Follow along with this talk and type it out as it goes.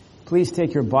Please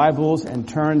take your Bibles and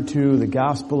turn to the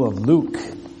Gospel of Luke.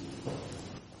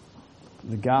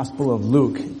 The Gospel of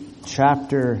Luke,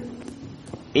 chapter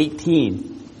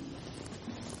 18.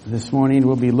 This morning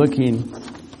we'll be looking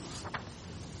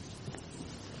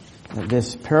at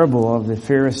this parable of the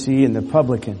Pharisee and the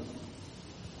publican.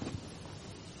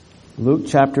 Luke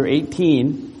chapter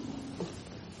 18,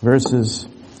 verses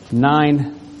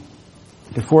 9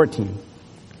 to 14.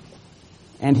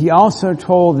 And he also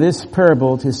told this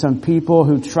parable to some people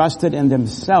who trusted in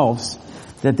themselves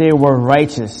that they were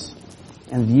righteous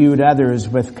and viewed others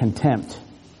with contempt.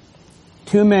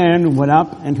 Two men went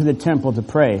up into the temple to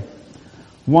pray,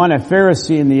 one a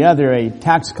Pharisee and the other a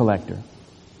tax collector.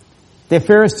 The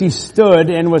Pharisee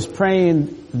stood and was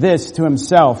praying this to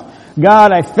himself: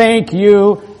 God, I thank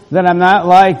you that I'm not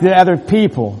like the other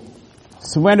people,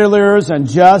 swindlers,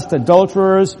 unjust,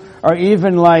 adulterers, or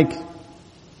even like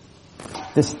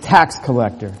this tax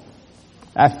collector.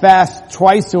 I fast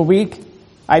twice a week.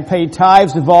 I pay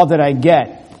tithes of all that I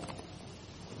get.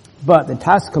 But the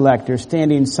tax collector,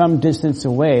 standing some distance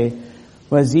away,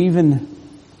 was even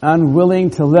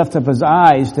unwilling to lift up his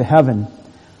eyes to heaven,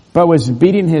 but was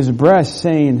beating his breast,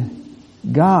 saying,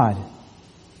 God,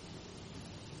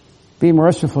 be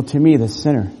merciful to me, the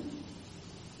sinner.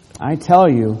 I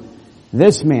tell you,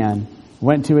 this man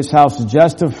went to his house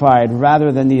justified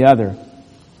rather than the other.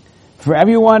 For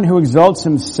everyone who exalts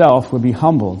himself will be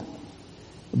humbled,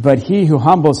 but he who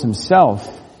humbles himself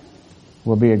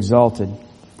will be exalted.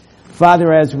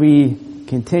 Father, as we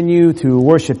continue to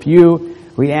worship you,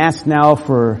 we ask now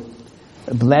for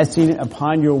a blessing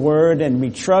upon your word, and we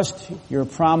trust your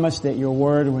promise that your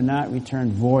word will not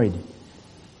return void.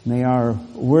 May our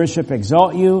worship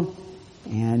exalt you,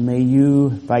 and may you,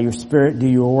 by your Spirit, do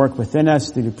your work within us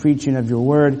through the preaching of your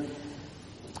word.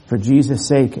 For Jesus'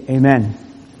 sake, amen.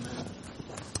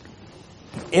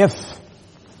 If,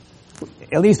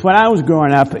 at least when I was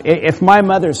growing up, if my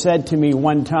mother said to me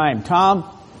one time, Tom,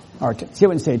 or she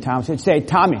wouldn't say Tom, she'd say,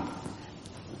 Tommy,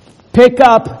 pick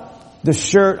up the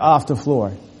shirt off the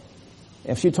floor.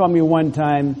 If she told me one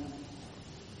time,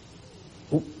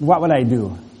 what would I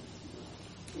do?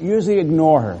 Usually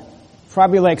ignore her.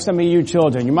 Probably like some of you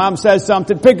children. Your mom says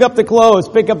something, pick up the clothes,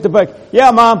 pick up the book.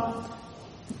 Yeah, Mom.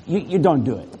 You don't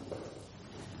do it.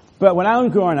 But when I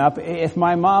was growing up, if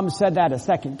my mom said that a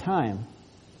second time,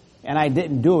 and I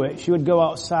didn't do it, she would go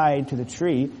outside to the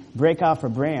tree, break off a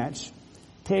branch,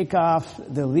 take off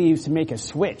the leaves to make a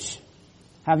switch.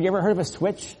 Have you ever heard of a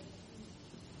switch?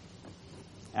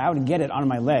 I would get it on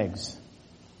my legs.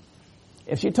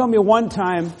 If she told me one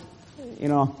time,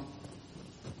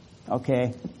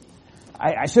 okay,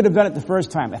 I should have done it the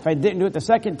first time. If I didn't do it the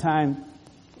second time,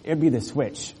 it'd be the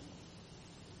switch.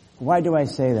 Why do I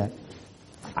say that?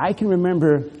 I can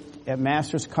remember at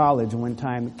Masters College one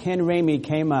time, Ken Ramey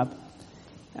came up.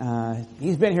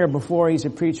 He's been here before. He's a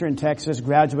preacher in Texas,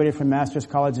 graduated from Masters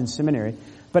College and Seminary.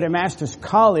 But at Masters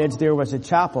College, there was a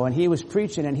chapel, and he was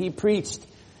preaching, and he preached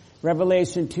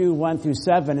Revelation 2, 1 through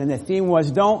 7, and the theme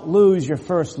was, don't lose your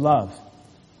first love.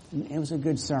 And it was a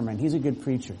good sermon. He's a good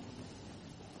preacher.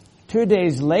 2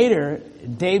 days later,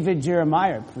 David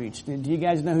Jeremiah preached. Do you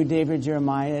guys know who David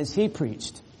Jeremiah is? He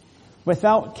preached.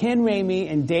 Without Ken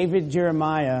Ramey and David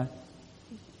Jeremiah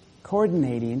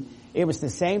coordinating, it was the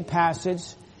same passage,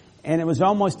 and it was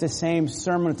almost the same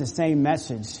sermon with the same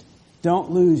message.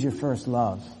 Don't lose your first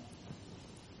love.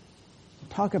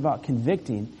 Talk about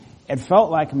convicting. It felt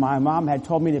like my mom had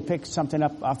told me to pick something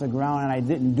up off the ground, and I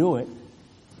didn't do it.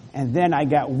 And then I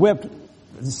got whipped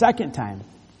the second time.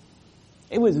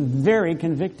 It was very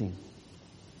convicting.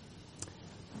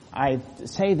 I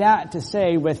say that to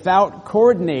say, without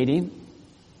coordinating,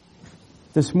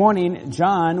 this morning,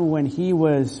 John, when he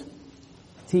was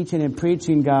teaching and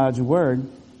preaching God's Word,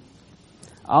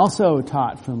 also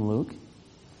taught from Luke.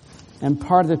 And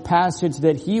part of the passage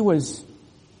that he was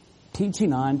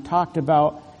teaching on talked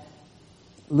about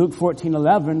Luke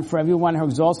 14:11, for everyone who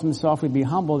exalts himself will be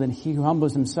humbled, and he who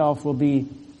humbles himself will be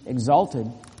exalted.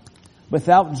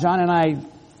 Without John and I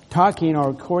talking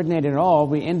or coordinating at all,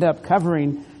 we end up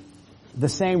covering the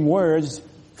same words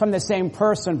from the same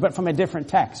person, but from a different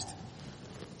text.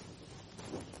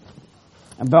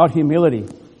 About humility.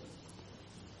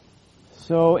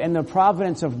 So in the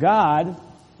providence of God,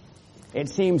 it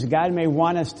seems God may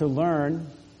want us to learn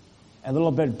a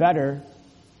little bit better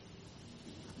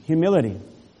humility.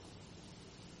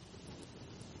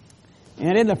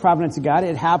 And in the providence of God,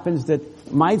 it happens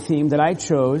that my theme that I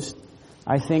chose,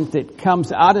 I think that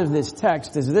comes out of this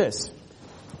text is this.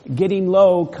 Getting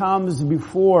low comes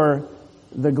before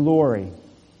the glory.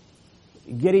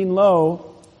 Getting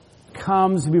low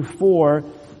comes before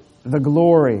the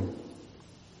glory.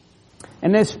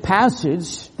 And this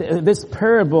passage, this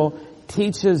parable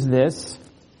teaches this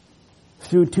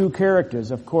through two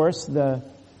characters. Of course, the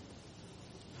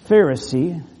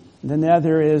Pharisee, then the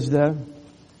other is the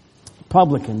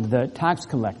publican, the tax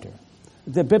collector.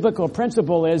 The biblical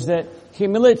principle is that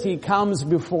humility comes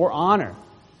before honor.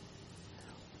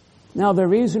 Now, the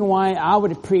reason why I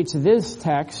would preach this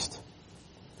text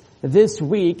this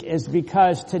week is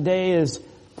because today is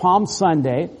Palm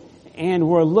Sunday, and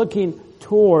we're looking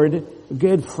toward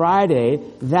Good Friday,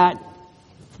 that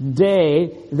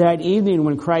day, that evening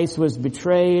when Christ was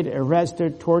betrayed,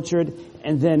 arrested, tortured,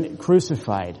 and then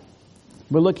crucified.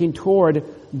 We're looking toward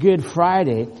Good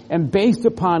Friday, and based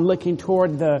upon looking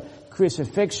toward the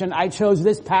crucifixion, I chose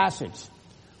this passage.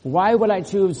 Why would I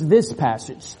choose this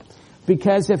passage?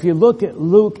 Because if you look at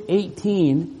Luke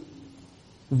 18,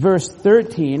 verse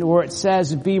 13, where it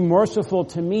says, "Be merciful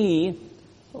to me,"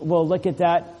 we'll look at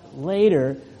that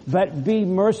later, but "be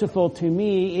merciful to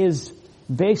me" is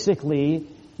basically,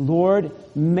 Lord,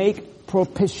 make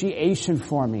propitiation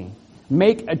for me.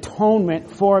 Make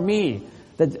atonement for me.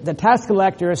 The tax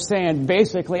collector is saying,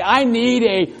 basically, I need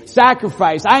a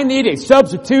sacrifice. I need a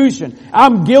substitution.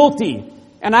 I'm guilty.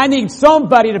 And I need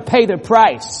somebody to pay the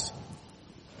price.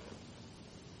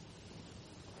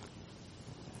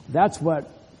 That's what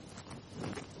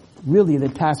really the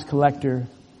tax collector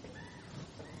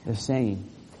is saying.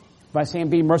 By saying,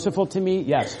 be merciful to me,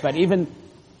 yes. But even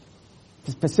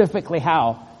specifically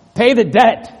how? Pay the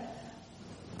debt.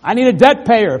 I need a debt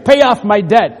payer. Pay off my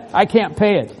debt. I can't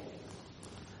pay it.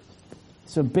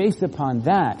 So based upon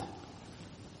that,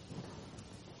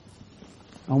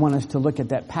 I want us to look at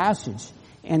that passage.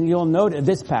 And you'll notice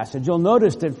this passage. You'll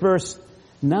notice that verse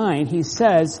 9, he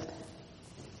says,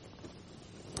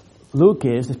 Luke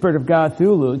is, the Spirit of God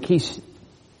through Luke, he's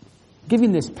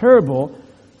giving this parable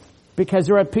because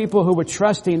there are people who were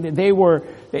trusting that they were,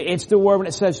 it's the word when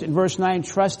it says in verse 9,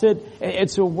 trusted,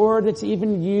 it's a word that's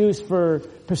even used for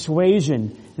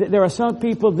persuasion. There are some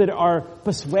people that are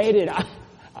persuaded,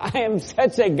 I am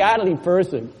such a godly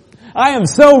person. I am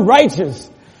so righteous.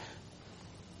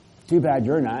 Too bad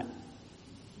you're not.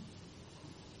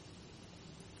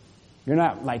 You're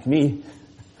not like me.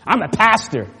 I'm a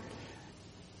pastor.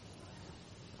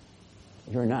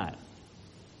 You're not.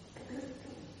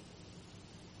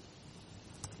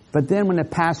 But then when the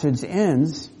passage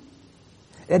ends,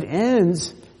 it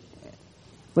ends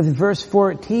with verse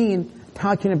 14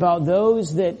 talking about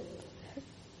those that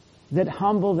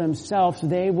humble themselves,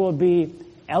 they will be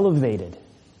elevated.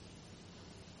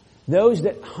 Those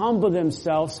that humble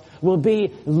themselves will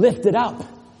be lifted up.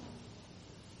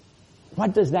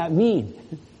 What does that mean?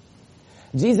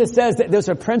 Jesus says that there's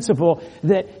a principle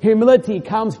that humility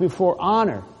comes before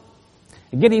honor.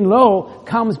 Getting low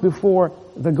comes before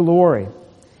the glory.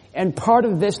 And part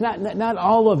of this, not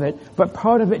all of it, but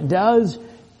part of it does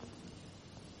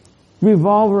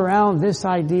revolve around this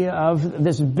idea of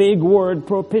this big word,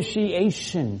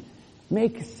 propitiation.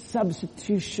 Make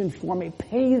substitution for me.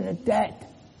 Pay the debt.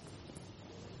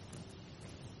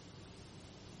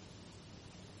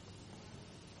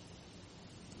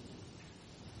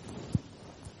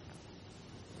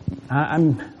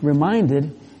 I'm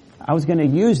reminded, I was going to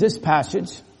use this passage,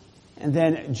 and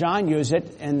then John used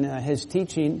it in his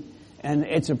teaching, and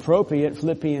it's appropriate.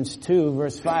 Philippians 2,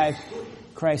 verse 5,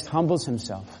 Christ humbles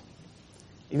himself,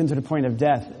 even to the point of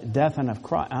death on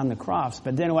the cross.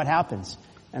 But then what happens?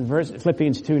 In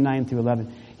Philippians 2, 9 through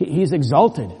 11, he's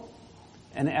exalted,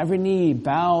 and every knee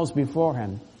bows before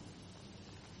him.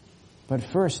 But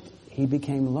first, he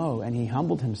became low, and he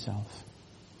humbled himself.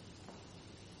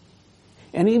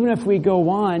 And even if we go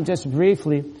on just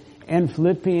briefly in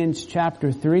Philippians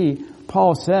chapter 3,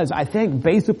 Paul says, I think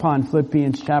based upon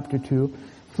Philippians chapter 2,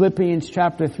 Philippians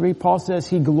chapter 3, Paul says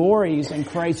he glories in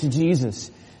Christ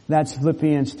Jesus. That's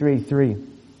Philippians 3:3.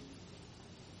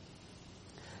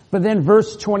 But then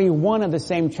verse 21 of the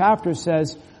same chapter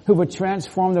says, who would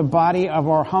transform the body of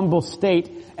our humble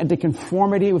state into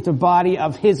conformity with the body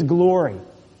of his glory.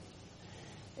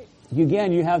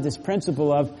 Again, you have this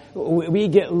principle of we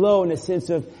get low in the sense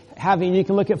of having, you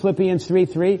can look at Philippians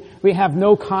 3:3, we have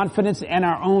no confidence in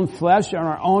our own flesh or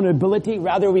our own ability.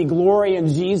 Rather, we glory in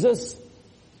Jesus.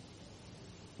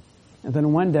 And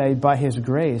then one day, by his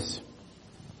grace,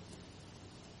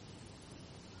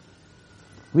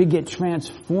 we get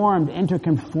transformed into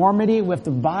conformity with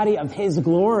the body of his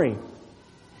glory.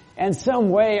 In some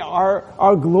way,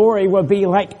 our glory will be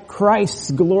like Christ's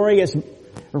glorious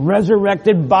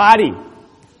resurrected body.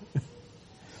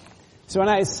 So when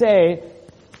I say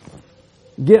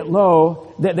get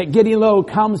low, that getting low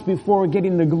comes before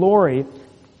getting the glory,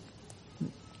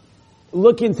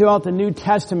 looking throughout the New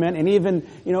Testament and even,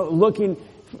 looking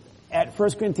at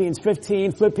 1 Corinthians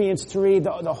 15, Philippians 3,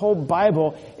 the whole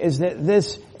Bible, is that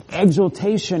this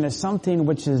exaltation is something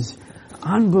which is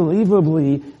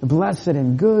unbelievably blessed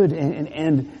and good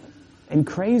and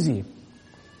crazy.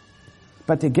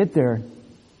 But to get there,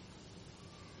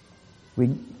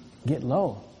 we get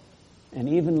low. And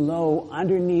even low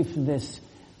underneath this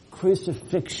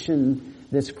crucifixion,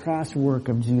 this cross work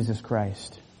of Jesus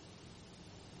Christ.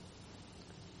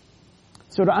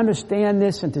 So to understand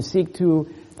this and to seek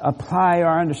to apply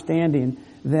our understanding,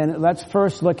 then let's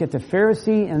first look at the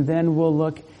Pharisee and then we'll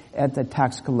look at the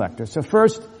tax collector. So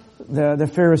first, the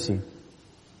Pharisee.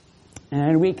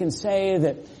 And we can say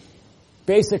that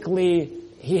basically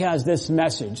he has this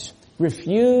message.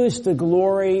 Refuse to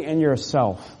glory in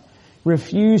yourself.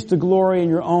 Refuse to glory in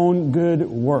your own good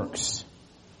works.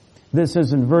 This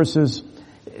is in verses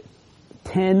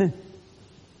 10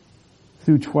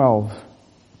 through 12.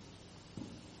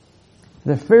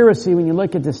 The Pharisee, when you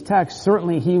look at this text,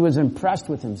 certainly he was impressed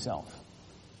with himself.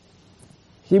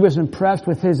 He was impressed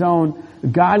with his own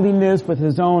godliness, with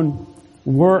his own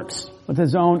works, with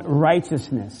his own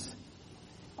righteousness.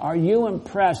 Are you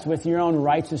impressed with your own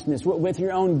righteousness, with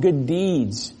your own good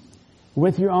deeds,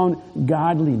 with your own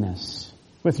godliness,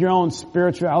 with your own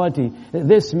spirituality?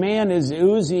 This man is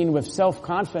oozing with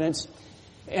self-confidence,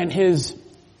 and his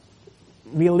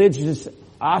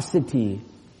religiosity,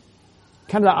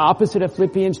 kind of the opposite of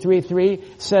Philippians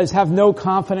 3:3, says, have no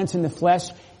confidence in the flesh.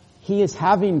 He is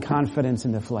having confidence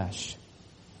in the flesh.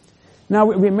 Now,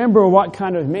 remember what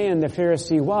kind of man the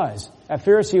Pharisee was. A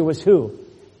Pharisee was who?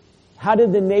 How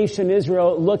did the nation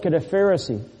Israel look at a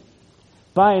Pharisee?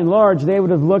 By and large, they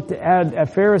would have looked at a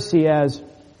Pharisee as,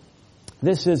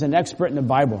 this is an expert in the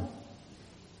Bible.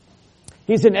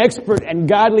 He's an expert in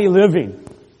godly living.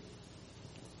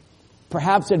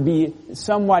 Perhaps it'd be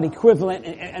somewhat equivalent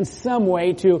in some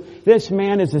way to, this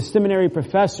man is a seminary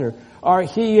professor, or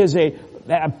he is a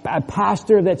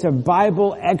pastor that's a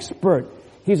Bible expert.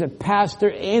 He's a pastor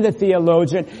and a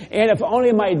theologian, and if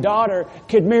only my daughter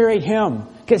could marry him,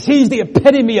 because he's the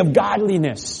epitome of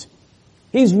godliness.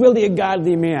 He's really a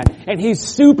godly man, and he's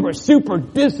super, super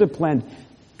disciplined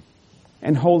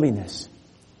in holiness.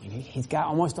 He's got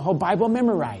almost the whole Bible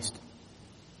memorized.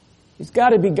 He's got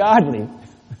to be godly.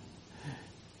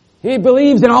 He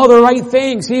believes in all the right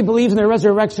things. He believes in the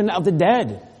resurrection of the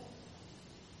dead.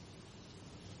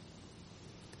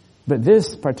 But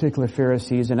this particular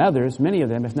Pharisees and others, many of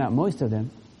them, if not most of them,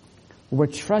 were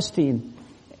trusting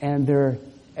in their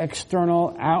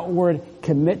external, outward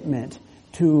commitment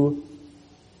to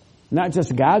not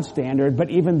just God's standard, but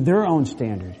even their own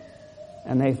standard.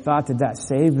 And they thought that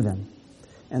saved them.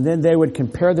 And then they would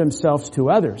compare themselves to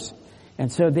others.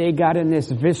 And so they got in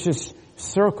this vicious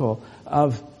circle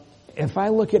of, if I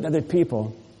look at other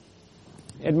people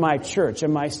in my church,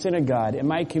 in my synagogue, in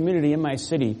my community, in my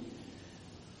city,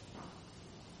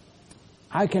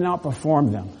 I can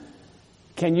outperform them.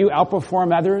 Can you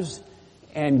outperform others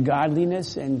in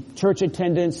godliness and church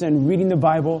attendance and reading the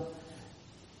Bible?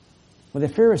 Well, the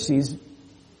Pharisees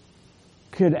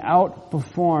could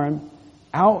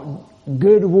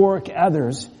good work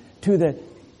others to the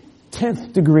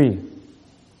 10th degree.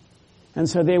 And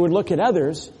so they would look at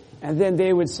others and then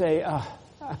they would say, oh,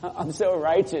 I'm so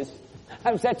righteous.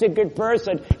 I'm such a good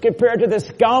person compared to the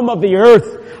scum of the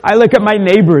earth. I look at my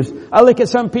neighbors. I look at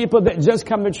some people that just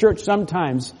come to church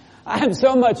sometimes. I'm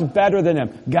so much better than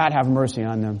them. God have mercy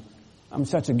on them. I'm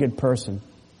such a good person.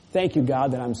 Thank you,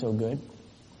 God, that I'm so good.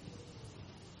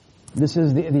 This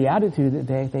is the attitude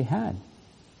that they had.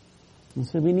 And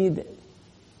so we need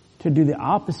to do the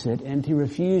opposite and to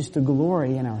refuse to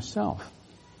glory in ourselves.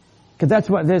 Because that's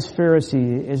what this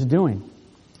Pharisee is doing.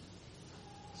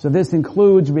 So this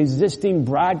includes resisting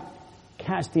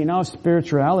broadcasting of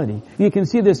spirituality. You can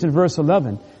see this in verse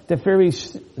 11. The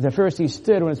Pharisee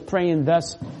stood and was praying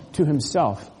thus to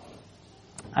himself.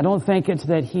 I don't think it's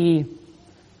that he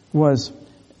was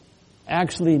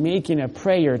actually making a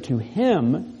prayer to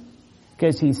him,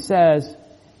 because he says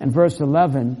in verse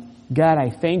 11, God,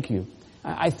 I thank you.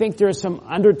 I think there are some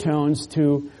undertones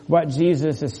to what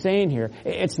Jesus is saying here.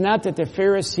 It's not that the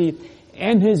Pharisee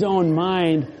in his own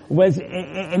mind was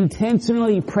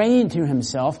intentionally praying to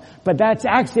himself, but that's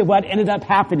actually what ended up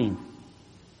happening.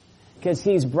 Because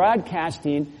he's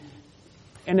broadcasting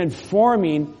and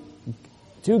informing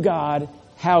to God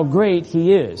how great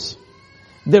he is.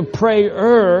 The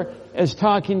prayer is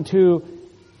talking to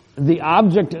the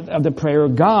object of the prayer,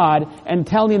 God, and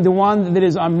telling the one that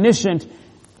is omniscient,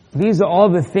 these are all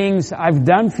the things I've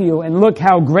done for you, and look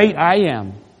how great I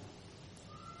am.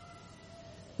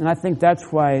 And I think that's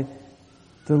why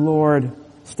the Lord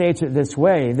states it this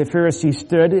way. The Pharisee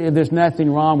stood. There's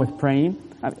nothing wrong with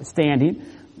standing.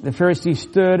 The Pharisee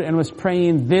stood and was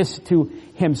praying this to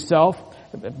himself,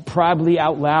 probably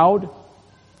out loud.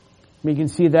 We can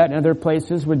see that in other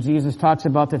places when Jesus talks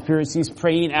about the Pharisees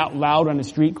praying out loud on a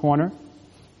street corner.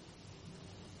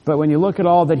 But when you look at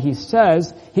all that he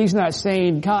says, he's not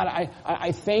saying, God,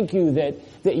 I thank you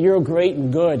that you're great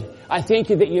and good. I thank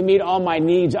you that you meet all my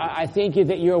needs. I thank you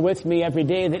that you're with me every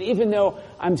day, that even though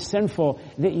I'm sinful,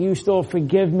 that you still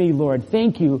forgive me, Lord.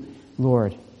 Thank you,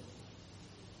 Lord.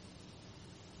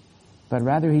 But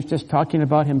rather he's just talking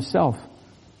about himself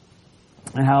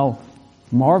and how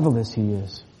marvelous he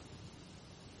is.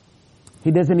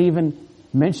 He doesn't even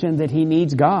mention that he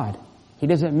needs God. He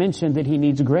doesn't mention that he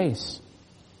needs grace.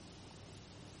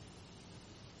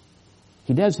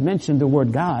 He does mention the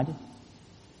word God,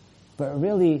 but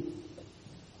really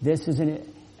this is an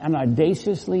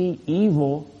audaciously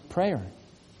evil prayer.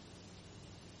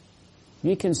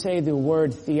 You can say the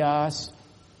word theos,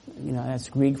 that's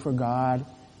Greek for God.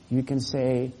 You can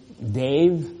say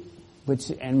Dev,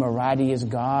 and Marathi is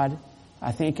God.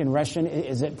 I think in Russian,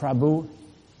 is it Prabhu?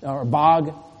 Or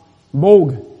Bog?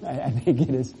 I think it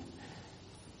is.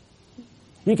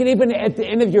 You can even at the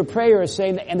end of your prayer say,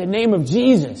 in the name of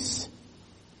Jesus.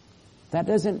 That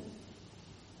doesn't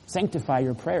sanctify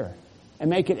your prayer and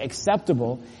make it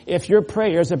acceptable if your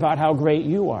prayer is about how great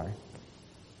you are.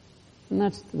 And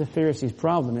that's the Pharisee's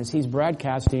problem, is he's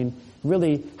broadcasting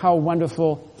really how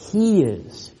wonderful he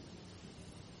is.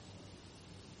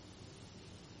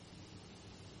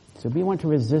 So we want to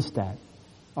resist that.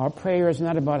 Our prayer is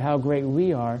not about how great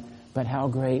we are, but how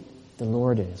great the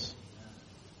Lord is.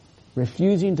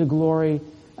 Refusing to glory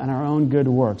in our own good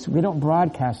works. We don't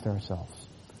broadcast ourselves.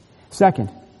 Second,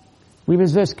 we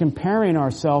resist comparing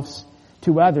ourselves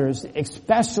to others,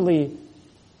 especially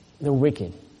the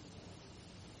wicked.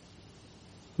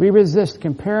 We resist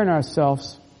comparing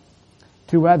ourselves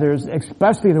to others,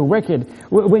 especially the wicked.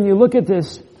 When you look at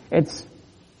this, it's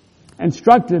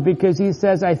instructive because he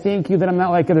says, I thank you that I'm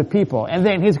not like other people. And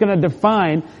then he's going to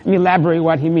define and elaborate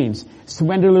what he means.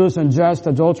 Swindlers, unjust,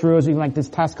 adulterers, even like this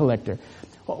tax collector.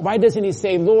 Why doesn't he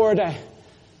say, Lord,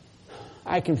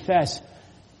 I confess,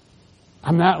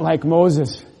 I'm not like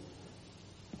Moses.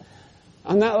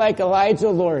 I'm not like Elijah,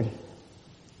 Lord.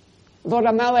 Lord,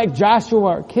 I'm not like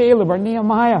Joshua or Caleb or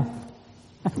Nehemiah.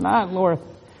 I'm not, Lord.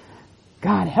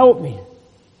 God, help me.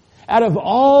 Out of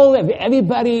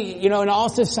everybody, in all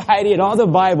society and all the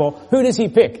Bible, who does he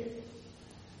pick?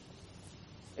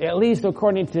 At least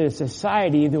according to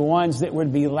society, the ones that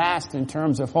would be last in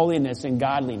terms of holiness and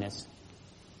godliness.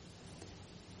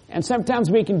 And sometimes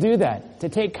we can do that, to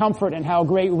take comfort in how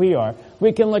great we are.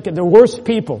 We can look at the worst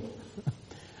people.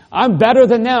 I'm better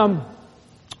than them.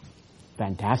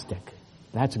 Fantastic.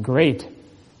 That's great.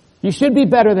 You should be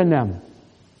better than them.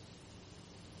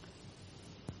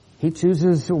 He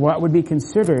chooses what would be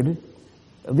considered,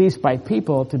 at least by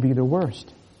people, to be the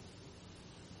worst.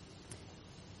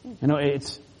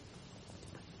 It's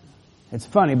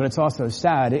funny, but it's also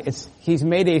sad. He's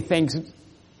made a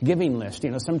Thanksgiving list.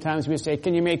 Sometimes we say,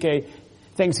 can you make a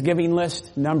Thanksgiving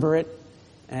list, number it,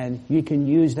 and you can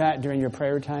use that during your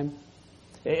prayer time?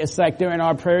 It's like during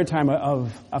our prayer time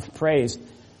of praise,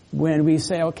 when we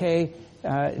say, okay,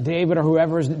 David or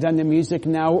whoever's done the music,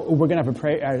 now we're going to have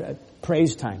a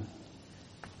praise time.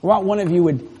 I want one of you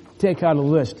would take out a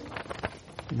list.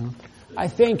 I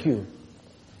thank you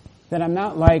that I'm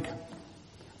not like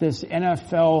this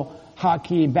NFL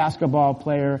hockey basketball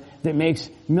player that makes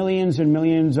millions and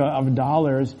millions of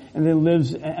dollars and then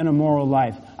lives an immoral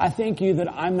life. I thank you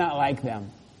that I'm not like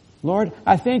them. Lord,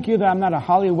 I thank you that I'm not a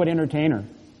Hollywood entertainer.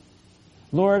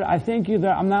 Lord, I thank you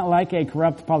that I'm not like a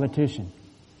corrupt politician.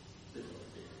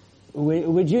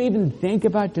 Would you even think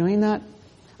about doing that?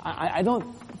 I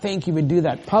don't think you would do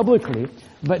that publicly,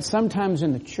 but sometimes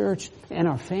in the church, in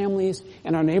our families,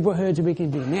 in our neighborhoods, we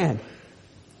can be, man,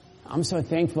 I'm so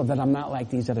thankful that I'm not like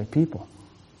these other people.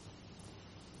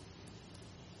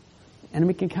 And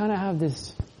we can kind of have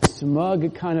this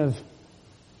smug kind of,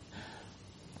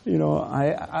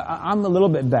 I'm a little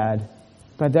bit bad,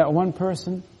 but that one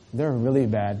person, they're really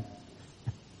bad.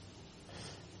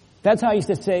 That's how I used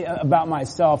to say about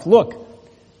myself, look,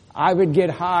 I would get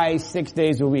high 6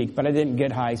 days a week, but I didn't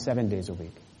get high 7 days a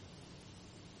week.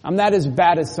 I'm not as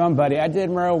bad as somebody. I did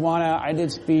marijuana, I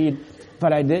did speed,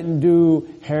 but I didn't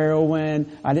do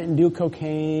heroin, I didn't do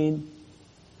cocaine,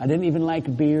 I didn't even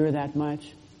like beer that much.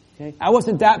 Okay? I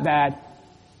wasn't that bad,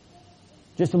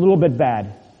 just a little bit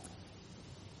bad.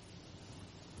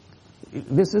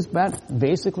 This is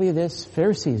basically this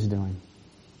Pharisee is doing.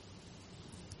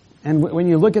 And when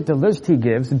you look at the list he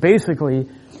gives, basically,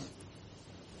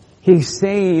 He's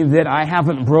saying that I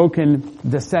haven't broken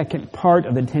the second part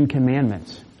of the Ten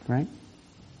Commandments, right?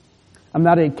 I'm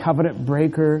not a covenant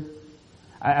breaker.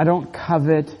 I don't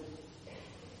covet.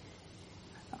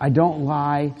 I don't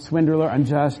lie, swindler,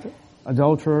 unjust,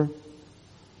 adulterer.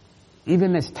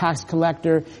 Even this tax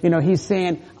collector, he's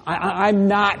saying, I'm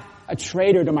not a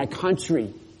traitor to my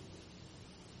country.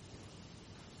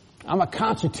 I'm a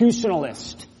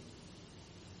constitutionalist.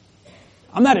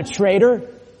 I'm not a traitor.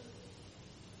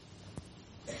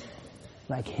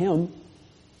 Like him,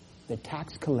 the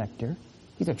tax collector,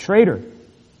 he's a traitor.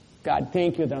 God,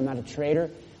 thank you that I'm not a traitor.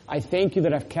 I thank you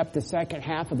that I've kept the second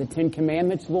half of the Ten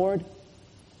Commandments, Lord.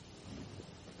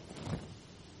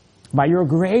 By your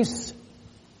grace,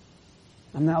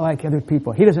 I'm not like other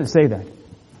people. He doesn't say that.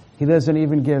 He doesn't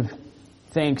even give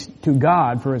thanks to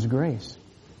God for His grace.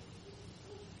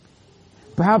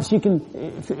 Perhaps you can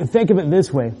think of it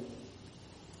this way.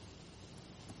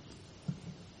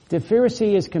 The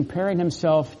Pharisee is comparing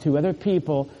himself to other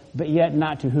people, but yet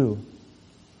not to who?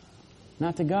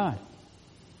 Not to God.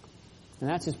 And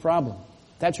that's his problem.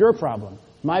 That's your problem.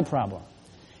 My problem.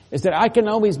 Is that I can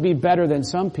always be better than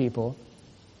some people,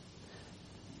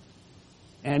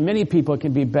 and many people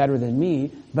can be better than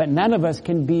me, but none of us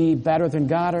can be better than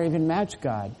God or even match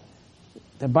God.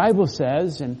 The Bible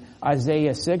says in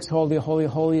Isaiah 6, Holy, holy,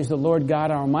 holy is the Lord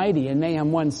God Almighty. And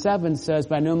Nahum 1:7 says,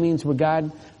 by no means will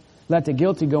God let the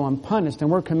guilty go unpunished. And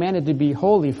we're commanded to be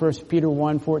holy. 1 Peter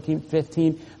 1:14,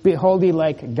 15. Be holy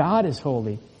like God is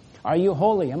holy. Are you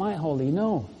holy? Am I holy?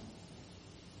 No.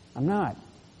 I'm not.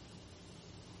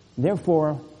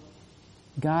 Therefore,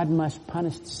 God must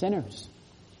punish sinners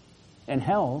in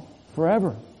hell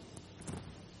forever.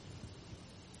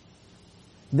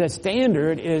 The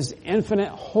standard is infinite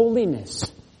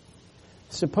holiness.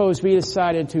 Suppose we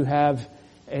decided to have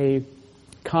a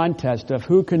contest of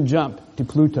who can jump to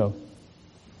Pluto.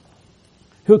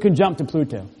 Who can jump to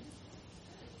Pluto?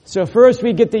 So first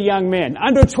we get the young men.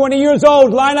 Under 20 years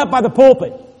old, line up by the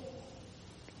pulpit.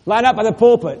 Line up by the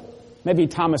pulpit. Maybe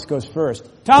Thomas goes first.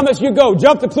 Thomas, you go.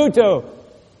 Jump to Pluto.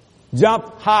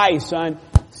 Jump high, son.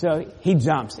 So he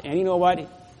jumps. And you know what?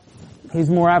 He's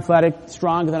more athletic,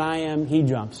 stronger than I am. He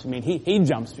jumps. I mean, he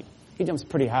jumps. He jumps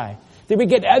pretty high. Then we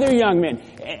get other young men.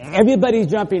 Everybody's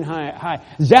jumping high.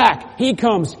 Zach, he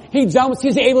comes. He jumps.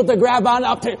 He's able to grab on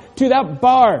up to that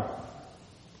bar.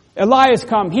 Elias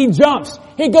comes. He jumps.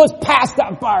 He goes past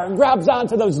that bar and grabs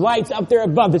onto those lights up there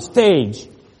above the stage.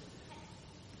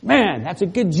 Man, that's a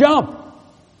good jump.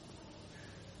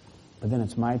 But then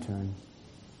it's my turn.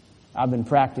 I've been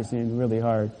practicing really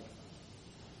hard.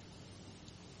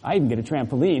 I even get a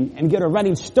trampoline and get a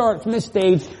running start from the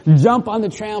stage, jump on the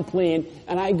trampoline,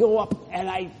 and I go up and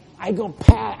I go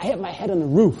past, I hit my head on the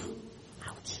roof.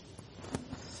 Ouch.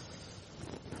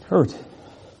 Hurt.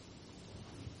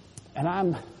 And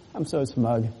I'm so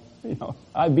smug.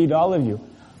 I beat all of you.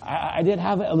 I did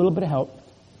have a little bit of help,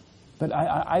 but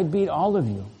I beat all of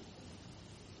you.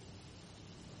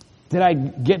 Did I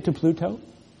get to Pluto?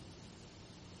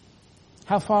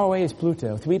 How far away is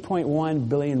Pluto? 3.1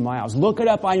 billion miles. Look it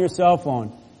up on your cell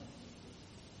phone.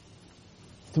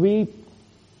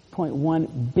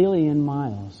 3.1 billion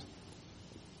miles.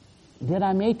 Did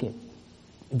I make it?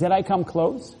 Did I come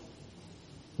close?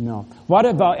 No. What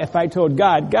about if I told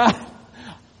God,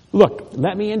 look,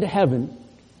 let me into heaven.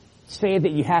 Say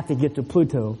that you have to get to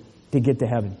Pluto to get to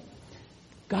heaven.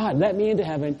 God, let me into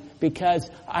heaven because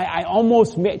I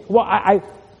almost made,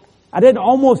 I didn't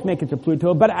almost make it to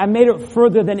Pluto, but I made it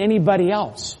further than anybody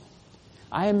else.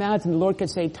 I imagine the Lord could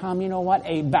say, Tom, you know what?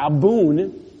 A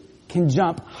baboon can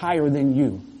jump higher than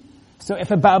you. So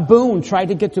if a baboon tried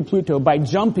to get to Pluto by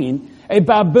jumping, a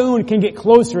baboon can get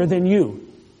closer than you.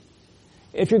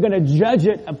 If you're going to judge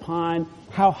it upon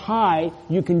how high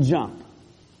you can jump.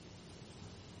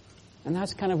 And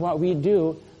that's kind of what we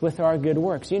do with our good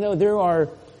works. There are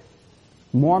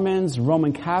Mormons,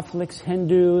 Roman Catholics,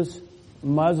 Hindus,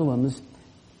 Muslims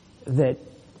that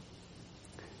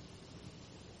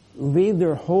read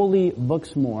their holy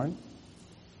books more,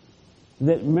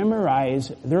 that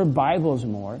memorize their Bibles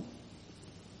more,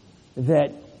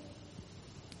 that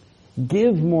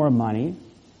give more money,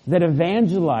 that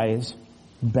evangelize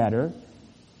better,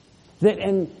 that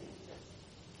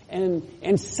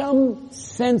in some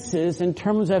senses, in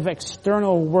terms of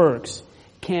external works,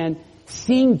 can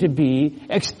seem to be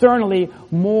externally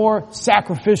more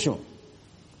sacrificial.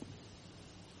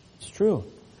 It's true.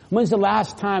 When's the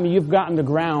last time you've gotten the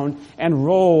ground and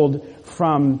rolled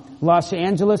from Los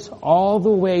Angeles all the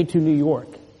way to New York?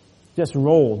 Just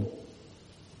rolled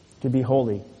to be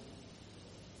holy.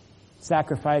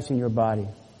 Sacrificing your body.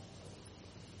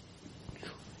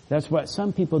 That's what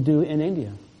some people do in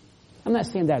India. I'm not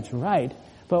saying that's right,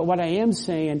 but what I am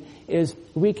saying is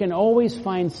we can always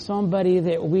find somebody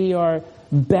that we are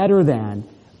better than.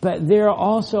 But there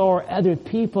also are other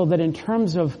people that in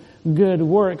terms of good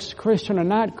works, Christian or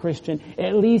not Christian,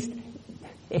 at least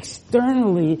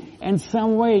externally in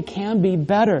some way can be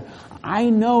better.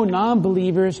 I know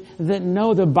non-believers that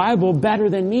know the Bible better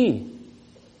than me.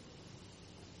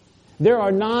 There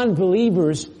are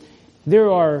non-believers,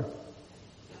 there are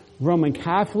Roman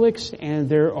Catholics and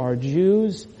there are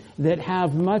Jews that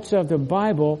have much of the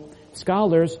Bible,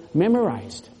 scholars,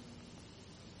 memorized.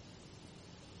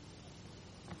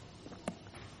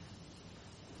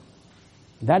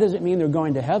 That doesn't mean they're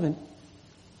going to heaven.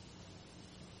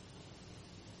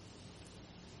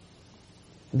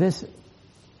 This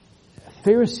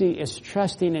Pharisee is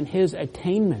trusting in his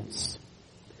attainments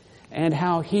and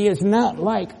how he is not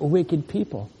like wicked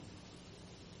people.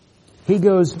 He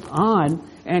goes on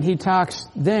and he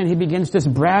begins to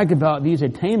brag about these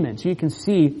attainments. You can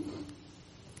see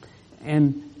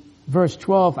in verse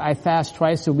 12, I fast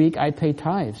twice a week, I pay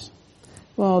tithes.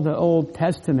 Well, the Old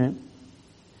Testament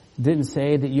didn't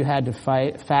say that you had to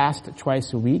fast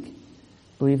twice a week.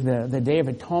 I believe the Day of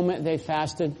Atonement they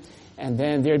fasted, and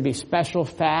then there'd be special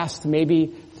fasts maybe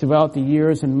throughout the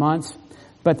years and months.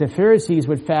 But the Pharisees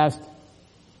would fast,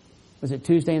 was it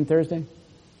Tuesday and Thursday?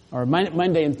 Or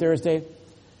Monday and Thursday?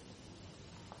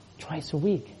 Twice a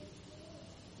week.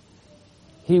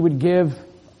 He would give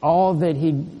all that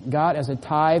he got as a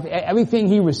tithe. Everything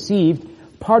he received,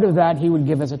 part of that he would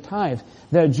give as a tithe.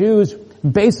 The Jews,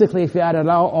 basically, if you add it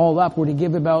all up, were to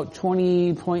give about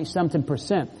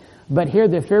 20-point-something%. But here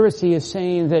the Pharisee is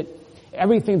saying that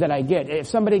everything that I get, if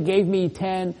somebody gave me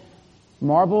 10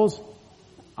 marbles,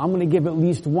 I'm going to give at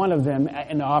least one of them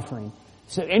an offering.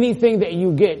 So anything that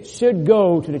you get should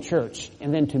go to the church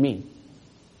and then to me.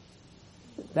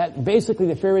 That basically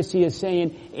the Pharisee is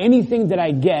saying anything that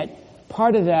I get,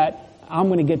 part of that I'm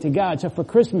going to get to God. So for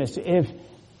Christmas, if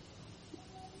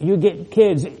you get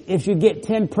kids, if you get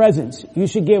 10 presents, you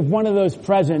should give one of those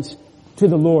presents to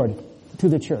the Lord, to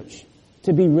the church,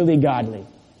 to be really godly.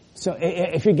 So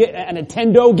if you get a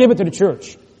Nintendo, give it to the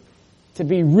church, to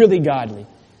be really godly.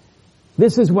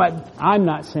 This is what, I'm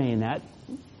not saying that.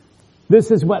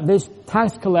 This is what this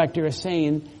tax collector is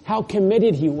saying, how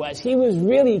committed he was. He was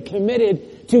really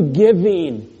committed to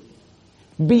giving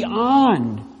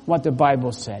beyond what the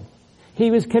Bible said. He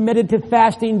was committed to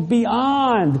fasting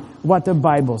beyond what the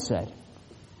Bible said.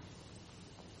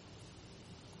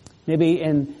 Maybe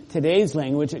in today's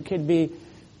language, it could be,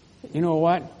 you know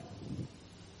what?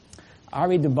 I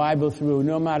read the Bible through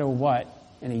no matter what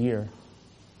in a year.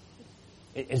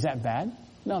 Is that bad?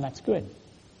 No, that's good.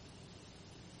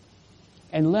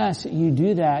 Unless you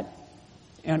do that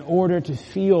in order to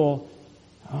feel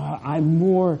I'm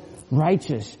more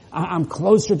righteous. I'm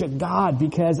closer to God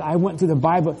because I went through the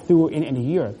Bible through in a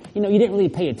year. You know, you didn't really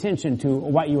pay attention to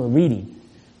what you were reading.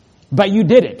 But you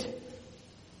did it.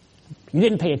 You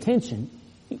didn't pay attention.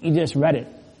 You just read it.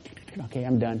 Okay,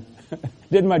 I'm done.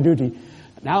 Did my duty.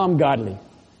 Now I'm godly.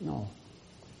 No.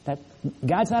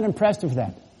 God's not impressed with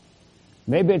that.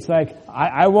 Maybe it's like,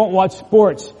 I won't watch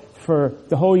sports for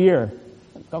the whole year.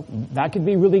 That could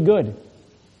be really good.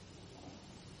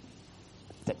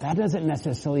 That doesn't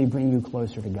necessarily bring you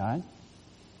closer to God.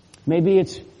 Maybe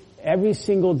it's every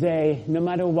single day, no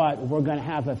matter what, we're going to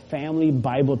have a family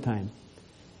Bible time.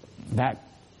 That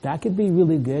could be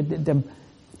really good. The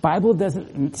Bible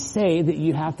doesn't say that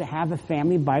you have to have a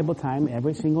family Bible time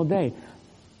every single day.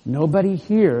 Nobody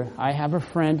here, I have a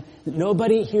friend,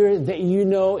 nobody here that you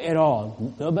know at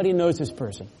all. Nobody knows this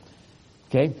person.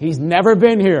 Okay? He's never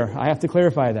been here. I have to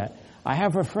clarify that. I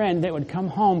have a friend that would come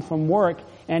home from work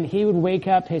and he would wake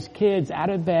up his kids out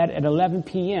of bed at 11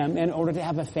 p.m. in order to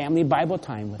have a family Bible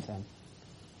time with them.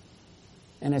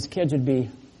 And his kids would be,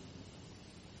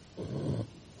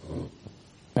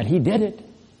 but he did it.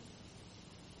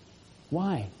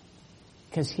 Why?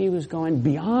 Because he was going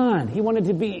beyond. He wanted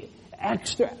to be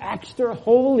extra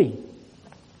holy.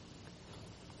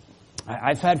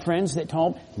 I've had friends that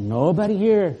told, nobody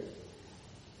here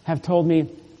have told me,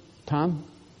 Tom,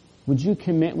 would you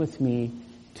commit with me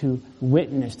to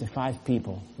witness to 5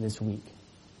 people this week?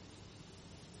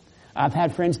 I've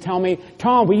had friends tell me,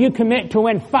 Tom, will you commit to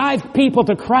win 5 people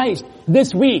to Christ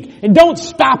this week? And don't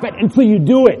stop it until you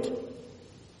do it.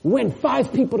 Win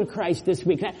 5 people to Christ this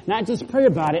week. Not just pray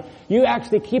about it. You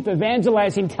actually keep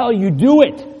evangelizing until you do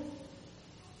it.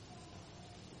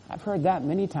 I've heard that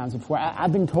many times before.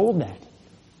 I've been told that.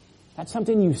 That's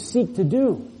something you seek to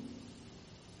do.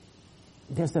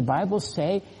 Does the Bible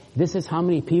say This is how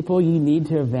many people you need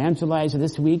to evangelize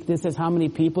this week. This is how many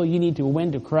people you need to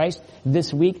win to Christ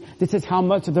this week. This is how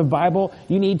much of the Bible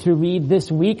you need to read this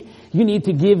week. You need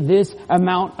to give this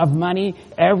amount of money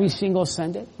every single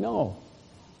Sunday. No.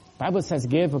 The Bible says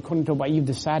give according to what you've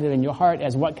decided in your heart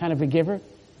as what kind of a giver?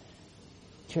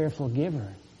 Cheerful giver.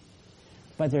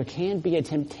 But there can be a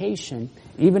temptation,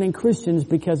 even in Christians,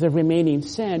 because of remaining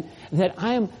sin, that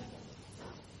I'm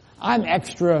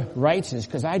extra righteous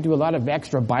because I do a lot of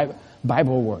extra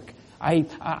Bible work.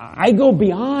 I go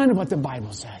beyond what the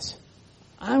Bible says.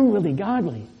 I'm really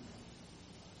godly.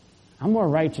 I'm more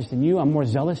righteous than you. I'm more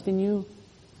zealous than you.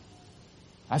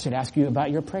 I should ask you about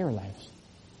your prayer lives.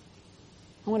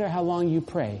 I wonder how long you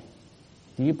pray.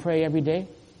 Do you pray every day?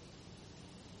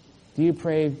 Do you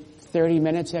pray 30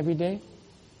 minutes every day?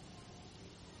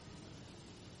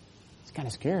 It's kind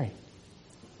of scary.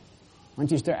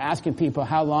 Once you start asking people,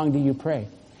 how long do you pray?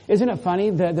 Isn't it funny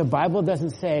that the Bible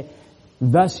doesn't say,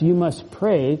 thus you must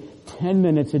pray 10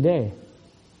 minutes a day?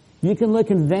 You can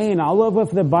look in vain all over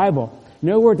the Bible.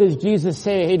 Nowhere does Jesus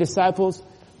say, hey disciples,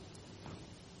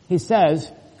 he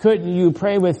says, couldn't you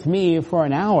pray with me for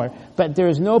an hour? But there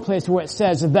is no place where it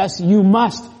says, thus you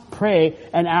must pray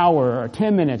an hour or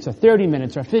 10 minutes or 30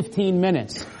 minutes or 15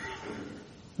 minutes.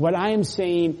 What I am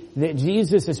saying that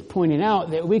Jesus is pointing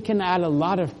out that we can add a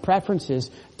lot of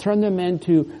preferences, turn them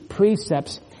into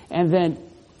precepts, and then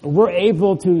we're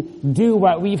able to do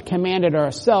what we've commanded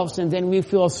ourselves, and then we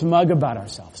feel smug about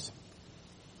ourselves.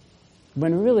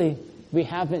 When really, we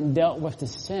haven't dealt with the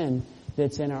sin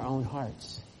that's in our own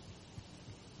hearts.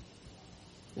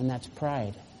 And that's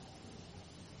pride.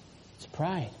 It's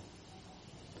pride.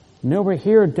 Nowhere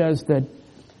here does the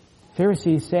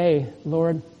Pharisee say,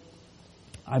 Lord,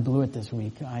 I blew it this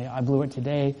week. I blew it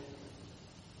today.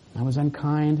 I was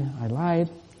unkind. I lied.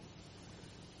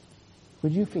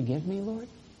 Would you forgive me, Lord?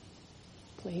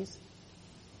 Please.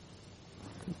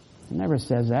 He never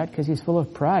says that because he's full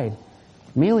of pride.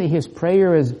 Mainly his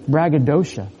prayer is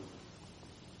braggadocio.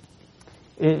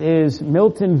 It is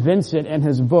Milton Vincent in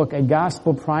his book, A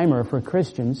Gospel Primer for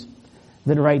Christians,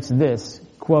 that writes this,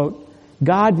 quote,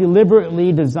 God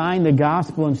deliberately designed the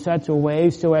gospel in such a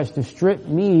way so as to strip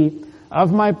me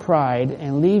of my pride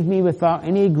and leave me without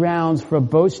any grounds for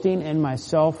boasting in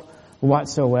myself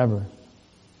whatsoever.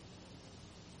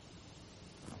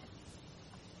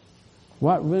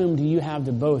 What room do you have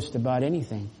to boast about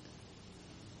anything?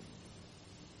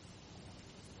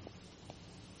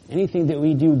 Anything that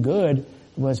we do good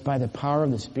was by the power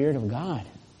of the Spirit of God.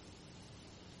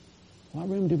 What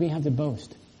room do we have to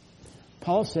boast?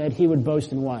 Paul said he would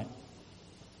boast in what?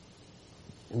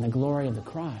 In the glory of the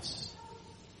cross.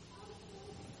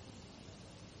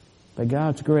 By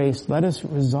God's grace, let us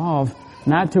resolve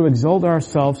not to exalt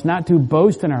ourselves, not to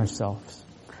boast in ourselves.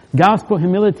 Gospel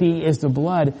humility is the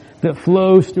blood that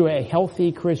flows through a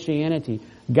healthy Christianity.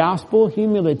 Gospel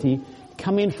humility,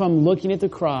 coming from looking at the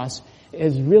cross,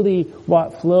 is really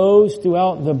what flows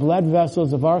throughout the blood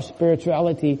vessels of our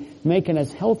spirituality, making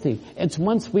us healthy. It's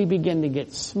once we begin to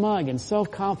get smug and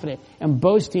self-confident and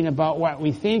boasting about what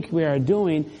we think we are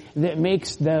doing that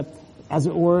makes the, as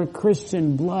it were,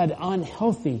 Christian blood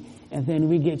unhealthy. And then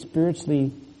we get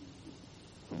spiritually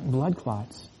blood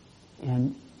clots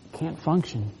and can't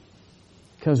function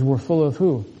because we're full of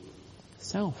who?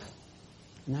 Self,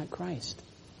 not Christ.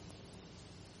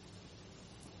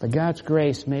 By God's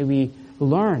grace, may we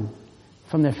learn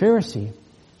from the Pharisee.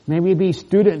 May we be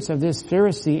students of this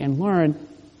Pharisee and learn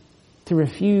to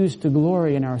refuse to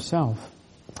glory in ourselves.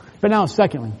 But now,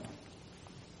 secondly,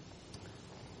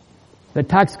 the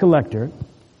tax collector,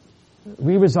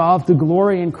 we resolve to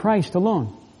glory in Christ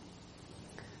alone.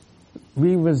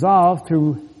 We resolve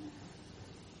to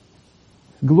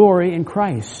glory in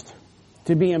Christ,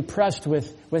 to be impressed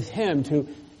with Him,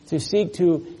 to seek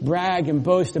to brag and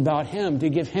boast about Him, to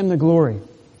give Him the glory.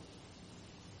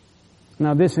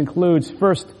 Now this includes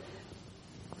first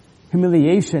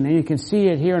humiliation, and you can see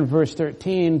it here in verse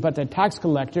 13, but the tax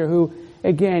collector who,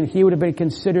 again, he would have been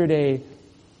considered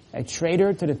a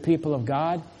traitor to the people of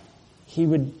God. He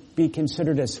would be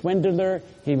considered a swindler.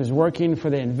 He was working for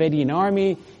the invading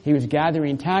army. He was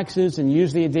gathering taxes, and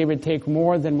usually they would take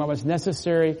more than what was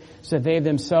necessary so they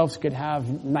themselves could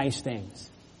have nice things.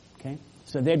 Okay?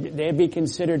 So they'd be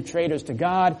considered traitors to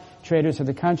God, traitors to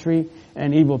the country,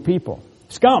 and evil people.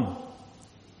 Scum.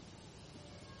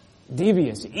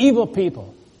 Devious, evil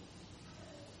people.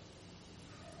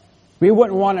 We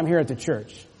wouldn't want them here at the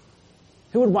church.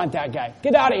 Who would want that guy?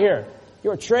 Get out of here.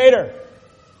 You're a traitor.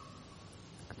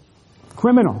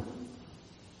 Criminal.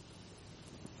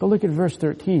 But look at verse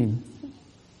 13.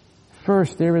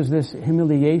 First, there is this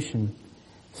humiliation,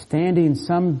 standing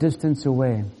some distance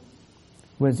away.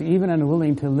 was even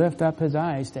unwilling to lift up his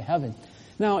eyes to heaven.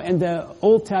 Now, in the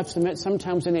Old Testament,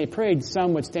 sometimes when they prayed,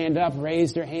 some would stand up,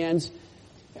 raise their hands,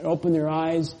 and open their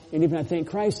eyes. And even I think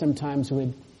Christ sometimes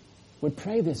would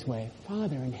pray this way.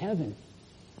 Father in heaven.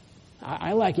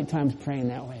 I like at times praying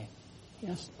that way.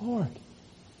 Yes, Lord.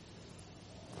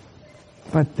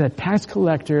 But the tax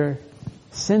collector,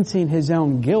 sensing his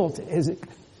own guilt,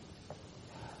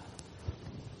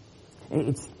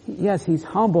 yes, he's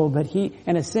humble, but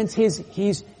in a sense,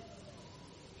 he's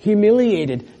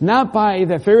humiliated. Not by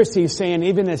the Pharisees saying,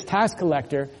 even this tax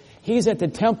collector, he's at the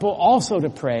temple also to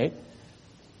pray,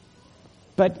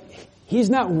 but he's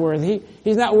not worthy.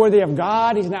 He's not worthy of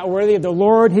God. He's not worthy of the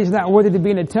Lord. He's not worthy to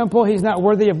be in a temple. He's not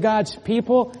worthy of God's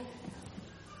people.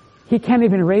 He can't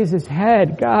even raise his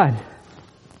head. God,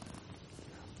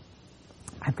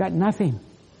 I've got nothing.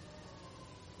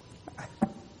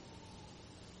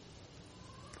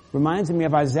 Reminds me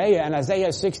of Isaiah. In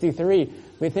Isaiah 63,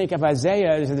 we think of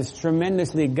Isaiah as this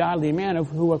tremendously godly man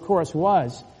who of course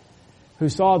was, who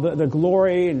saw the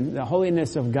glory and the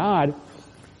holiness of God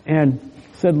and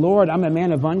said, Lord, I'm a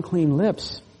man of unclean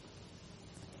lips.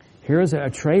 Here's a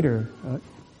traitor,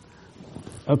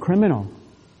 a criminal.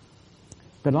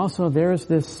 But also there's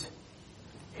this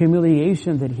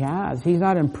humiliation that he has. He's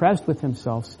not impressed with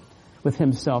himself.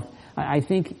 I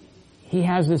think he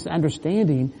has this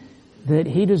understanding that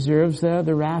he deserves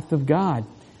the wrath of God.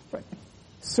 But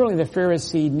certainly the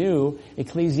Pharisee knew,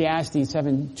 Ecclesiastes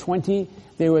 7:20,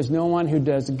 there was no one who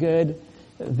does good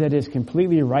that is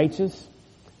completely righteous.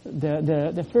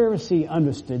 The Pharisee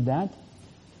understood that.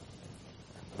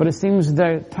 But it seems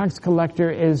the tax collector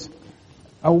is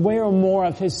aware more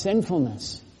of his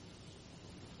sinfulness,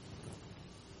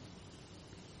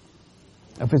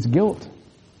 of his guilt,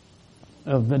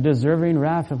 of the deserving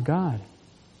wrath of God.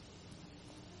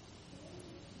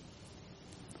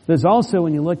 There's also,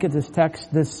 when you look at this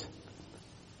text, this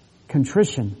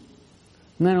contrition.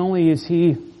 Not only is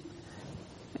he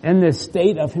in this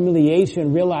state of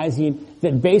humiliation, realizing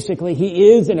that basically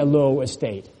he is in a low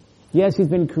estate. Yes, he's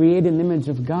been created in the image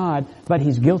of God, but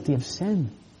he's guilty of sin.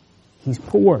 He's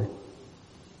poor.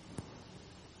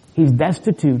 He's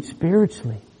destitute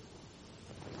spiritually.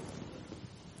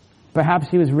 Perhaps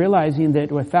he was realizing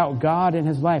that without God in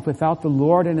his life, without the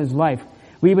Lord in his life,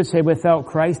 we would say without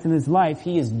Christ in his life,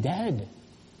 he is dead.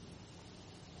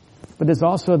 But there's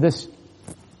also this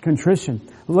contrition.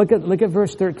 Look at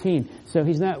verse 13. So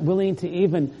he's not willing to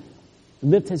even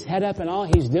lift his head up, and all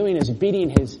he's doing is beating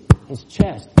his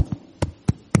chest.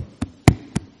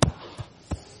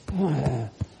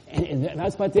 And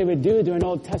that's what they would do during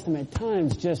Old Testament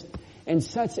times, just in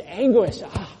such anguish.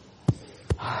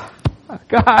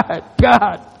 God.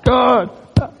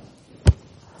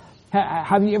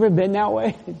 Have you ever been that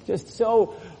way? Just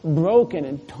so broken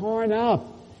and torn up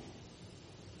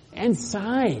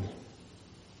inside.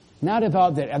 Not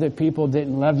about that other people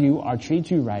didn't love you or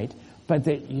treat you right, but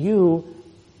that you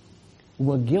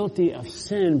were guilty of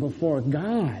sin before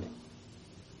God.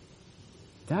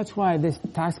 That's why this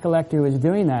tax collector was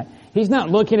doing that. He's not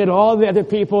looking at all the other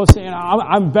people saying,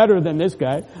 I'm better than this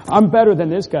guy. I'm better than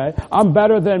this guy. I'm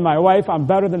better than my wife. I'm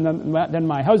better than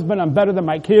my husband. I'm better than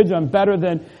my kids. I'm better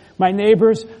than my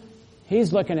neighbors.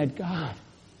 He's looking at God.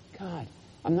 God,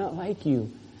 I'm not like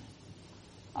you.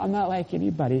 I'm not like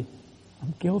anybody.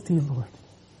 I'm guilty, Lord.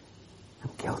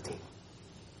 I'm guilty.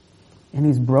 And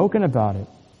he's broken about it.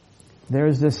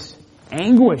 There's this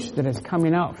anguish that is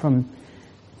coming out from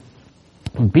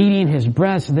beating his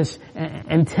breast, this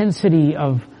intensity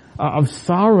of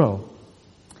sorrow.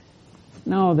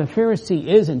 No, the Pharisee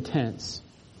is intense,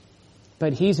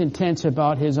 but he's intense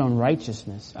about his own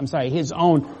righteousness. His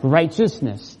own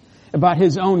righteousness, about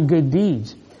his own good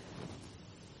deeds.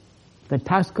 The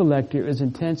tax collector is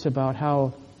intense about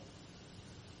how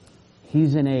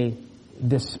he's in a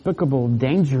despicable,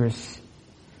 dangerous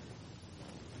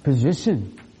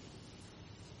position.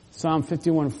 Psalm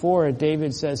 51:4,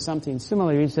 David says something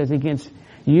similar. He says, against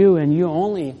you and you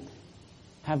only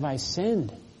have I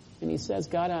sinned. And he says,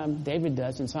 God, David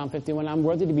does in Psalm 51, I'm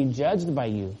worthy to be judged by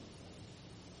you.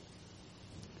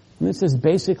 And this is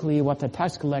basically what the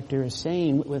tax collector is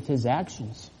saying with his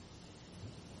actions.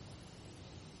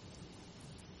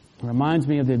 It reminds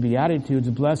me of the Beatitudes.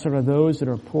 Blessed are those that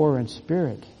are poor in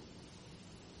spirit.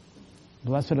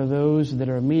 Blessed are those that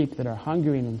are meek, that are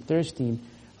hungering and thirsting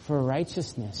for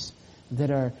righteousness, that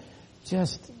are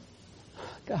just,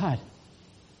 God,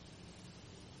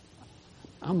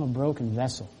 I'm a broken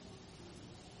vessel.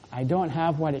 I don't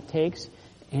have what it takes,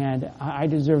 and I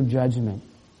deserve judgment.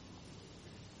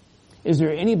 Is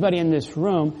there anybody in this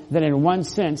room that in one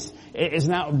sense is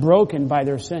not broken by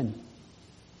their sin?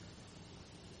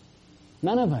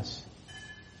 None of us.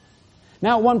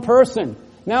 Not one person,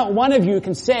 not one of you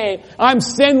can say, I'm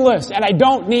sinless and I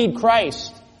don't need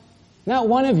Christ. Not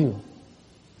one of you.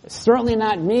 Certainly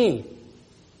not me.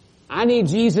 I need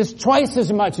Jesus twice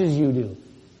as much as you do.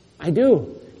 I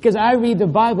do. Because I read the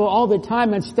Bible all the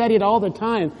time and study it all the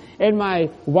time. And my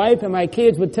wife and my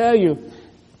kids would tell you,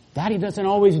 Daddy doesn't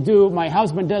always do, my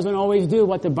husband doesn't always do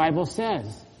what the Bible says.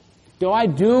 Do I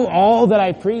do all that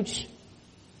I preach?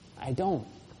 I don't.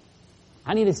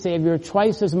 I need a Savior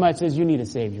twice as much as you need a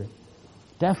Savior.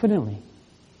 Definitely.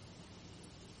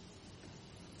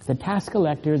 The tax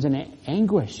collector is in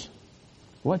anguish.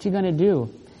 What you going to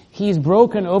do? He's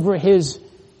broken over his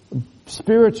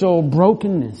spiritual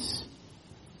brokenness.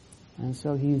 And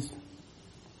so he's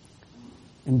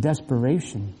in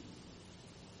desperation.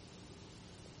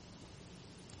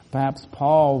 Perhaps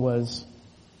Paul was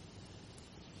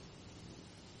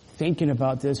thinking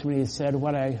about this when he said,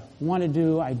 what I want to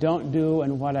do, I don't do,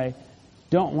 and what I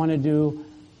don't want to do,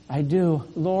 I do.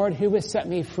 Lord, who has set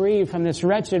me free from this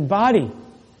wretched body?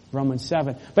 Romans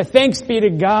 7. But thanks be to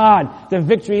God, the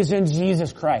victory is in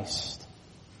Jesus Christ.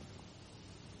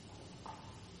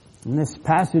 And this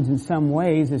passage in some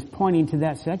ways is pointing to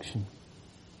that section.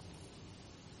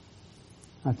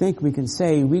 I think we can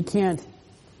say we can't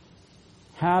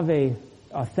have a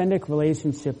authentic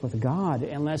relationship with God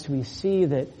unless we see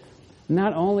that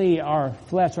not only our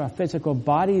flesh, our physical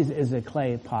bodies is a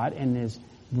clay pot and is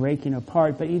breaking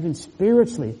apart, but even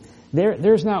spiritually.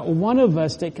 There's not one of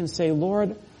us that can say,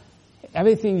 Lord,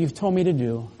 everything you've told me to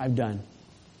do, I've done.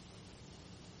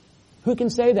 Who can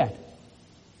say that?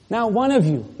 Not one of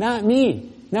you, not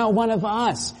me, not one of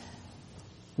us.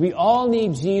 We all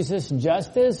need Jesus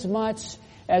just as much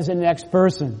as the next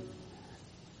person.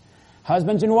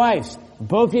 Husbands and wives,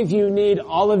 both of you need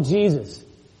all of Jesus.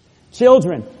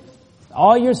 Children,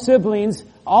 all your siblings,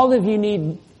 all of you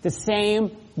need the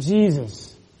same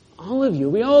Jesus. All of you,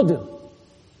 we all do.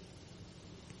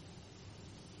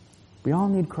 We all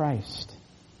need Christ.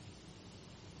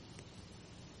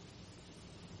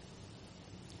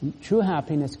 True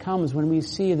happiness comes when we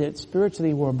see that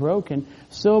spiritually we're broken,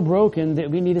 so broken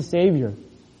that we need a Savior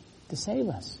to save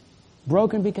us.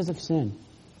 Broken because of sin.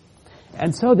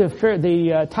 And so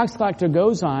the tax collector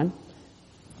goes on.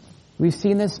 We've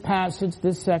seen this passage,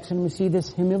 this section. We see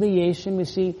this humiliation. We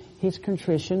see his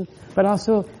contrition. But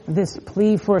also this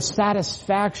plea for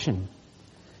satisfaction.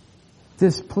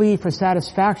 This plea for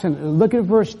satisfaction. Look at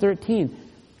verse 13.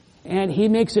 And he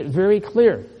makes it very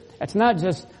clear. It's not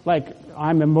just like,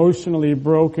 I'm emotionally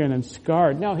broken and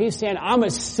scarred. No, he's saying, I'm a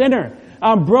sinner.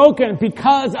 I'm broken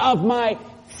because of my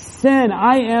sin.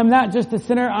 I am not just a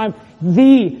sinner, I'm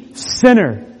the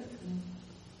sinner.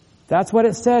 That's what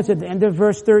it says at the end of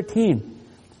verse 13.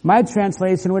 My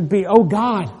translation would be, oh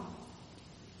God,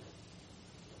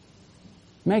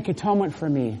 make atonement for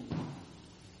me,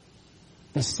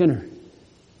 the sinner.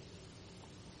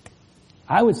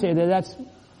 I would say that that's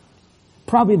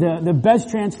probably the best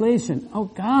translation. Oh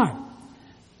God,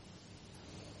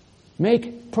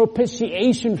 make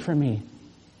propitiation for me,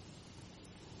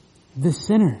 the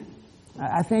sinner.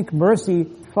 I think mercy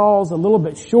falls a little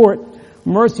bit short.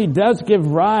 Mercy does give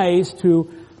rise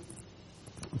to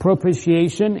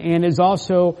propitiation and is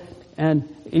also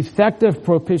an effective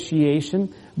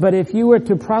propitiation. But if you were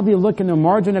to probably look in the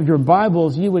margin of your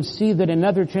Bibles, you would see that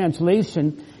another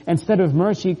translation, instead of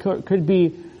mercy, could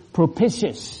be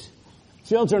propitious.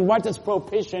 Children, what does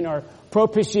propitiation or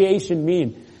propitiation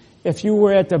mean? If you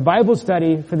were at the Bible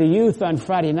study for the youth on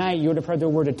Friday night, you would have heard the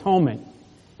word atonement.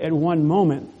 At one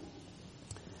moment,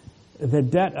 the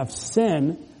debt of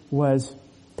sin was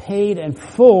paid in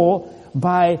full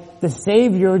by the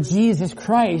Savior, Jesus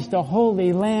Christ, the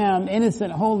Holy Lamb,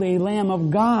 innocent Holy Lamb of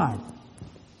God.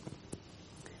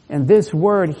 And this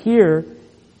word here,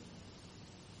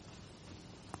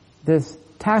 this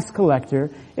tax collector,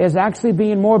 is actually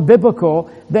being more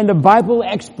biblical than the Bible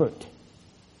expert.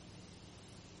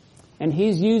 And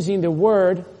he's using the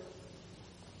word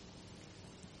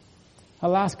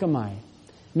hilaskomai.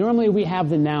 Normally we have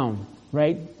the noun,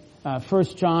 right? 1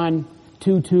 John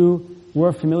 2:2,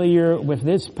 we're familiar with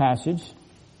this passage.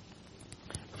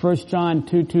 1 John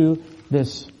 2:2,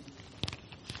 this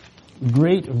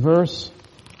great verse.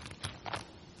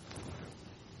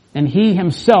 And he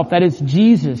himself, that is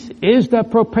Jesus, is the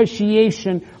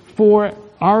propitiation for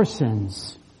our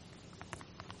sins.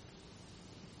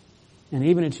 And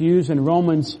even it's used in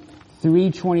Romans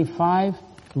 3:25.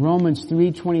 Romans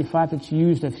 3:25, it's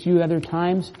used a few other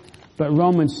times. But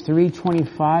Romans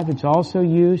 3:25, it's also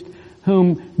used,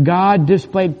 whom God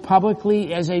displayed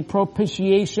publicly as a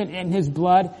propitiation in his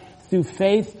blood through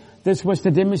faith. This was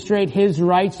to demonstrate his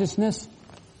righteousness.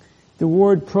 The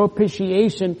word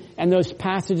propitiation and those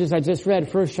passages I just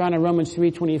read, 1 John and Romans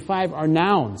 3:25, are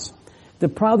nouns. The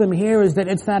problem here is that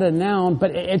it's not a noun,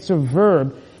 but it's a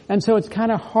verb. And so it's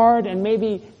kind of hard, and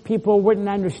maybe people wouldn't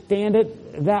understand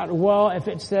it that well if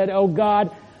it said, "Oh God,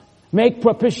 make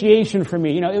propitiation for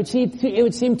me." It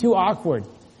would seem too awkward.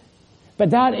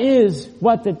 But that is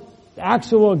what the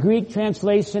actual Greek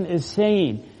translation is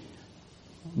saying.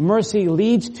 Mercy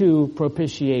leads to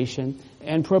propitiation,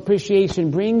 and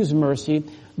propitiation brings mercy,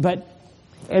 but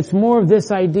it's more of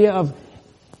this idea of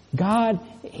God,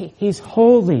 He's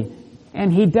holy,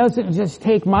 and He doesn't just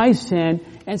take my sin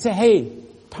and say, "Hey,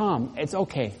 Tom, it's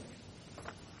okay."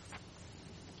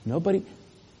 Nobody,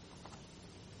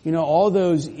 all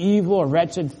those evil or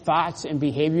wretched thoughts and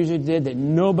behaviors you did that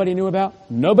nobody knew about,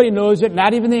 nobody knows it,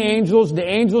 not even the angels,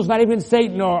 not even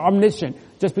Satan or omniscient,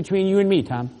 just between you and me,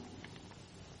 Tom.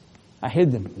 I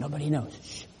hid them. Nobody knows.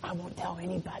 Shh, I won't tell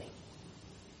anybody.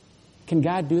 Can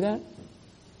God do that?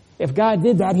 If God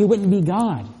did that, He wouldn't be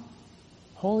God.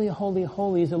 Holy, holy,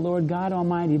 holy is the Lord God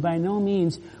Almighty. By no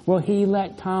means will He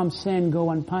let Tom's sin go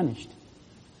unpunished.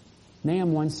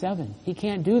 Nahum 1:7. He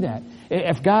can't do that.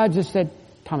 If God just said,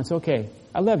 "Tom, it's okay.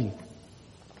 I love you.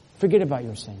 Forget about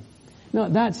your sin." No,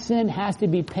 that sin has to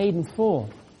be paid in full.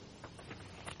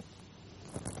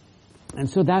 And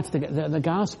so that's the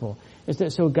gospel. Is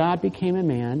that so God became a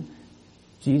man,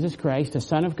 Jesus Christ, the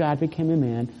Son of God became a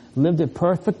man, lived a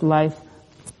perfect life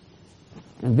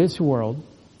in this world,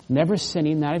 never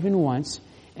sinning, not even once,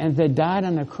 and that died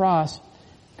on the cross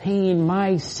paying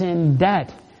my sin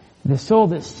debt. The soul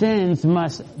that sins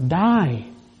must die,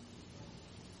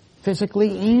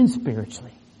 physically and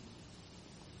spiritually.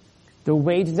 The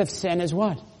wages of sin is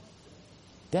what?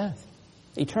 Death.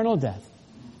 Eternal death.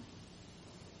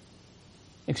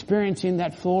 Experiencing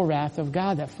that full wrath of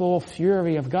God, that full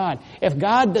fury of God. If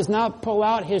God does not pull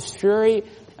out His fury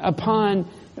upon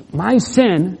my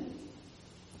sin,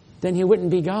 then He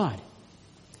wouldn't be God.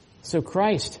 So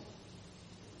Christ,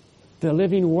 the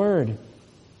living Word,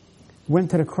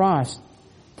 went to the cross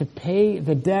to pay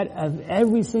the debt of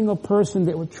every single person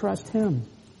that would trust Him.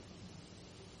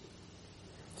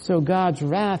 So God's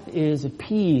wrath is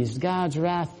appeased. God's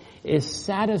wrath is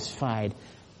satisfied.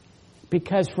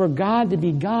 Because for God to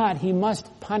be God, He must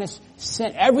punish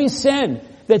sin. Every sin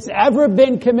that's ever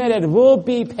been committed will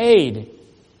be paid.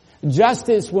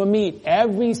 Justice will meet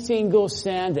every single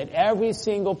sin that every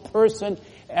single person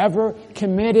ever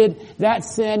committed. That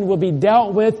sin will be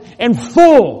dealt with in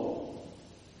full.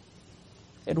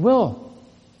 It will.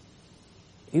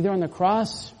 Either on the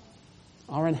cross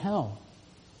or in hell.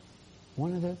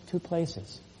 One of the two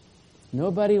places.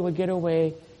 Nobody will get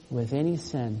away with any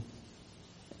sin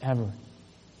ever.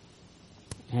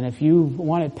 And if you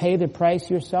want to pay the price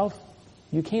yourself,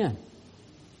 you can.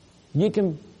 You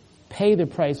can pay the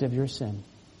price of your sin.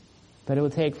 But it will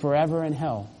take forever in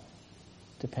hell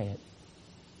to pay it.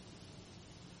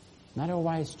 Not a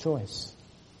wise choice.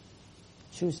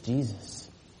 Choose Jesus.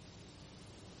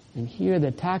 And here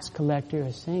the tax collector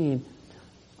is saying,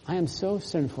 I am so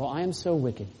sinful, I am so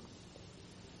wicked.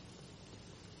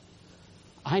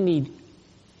 I need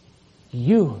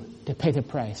you to pay the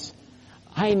price.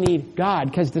 I need God,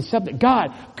 because the subject,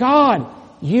 God,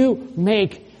 you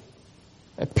make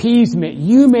appeasement,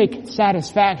 you make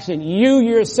satisfaction, you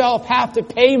yourself have to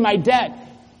pay my debt.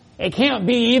 It can't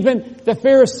be even the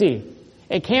Pharisee.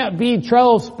 It can't be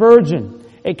Charles Spurgeon.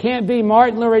 It can't be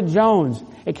Martin Lloyd-Jones.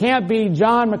 It can't be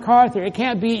John MacArthur. It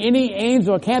can't be any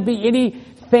angel. It can't be any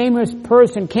famous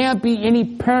person. Can't be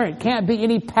any parent. Can't be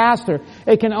any pastor.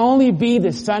 It can only be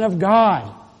the Son of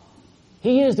God.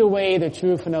 He is the way, the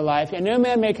truth, and the life. And no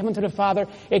man may come unto the Father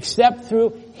except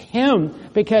through Him,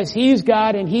 because He's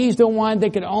God and He's the one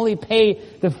that can only pay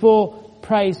the full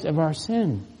price of our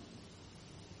sin.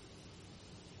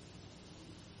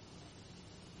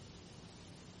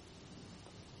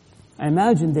 I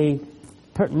imagine they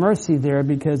put mercy there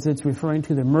because it's referring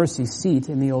to the mercy seat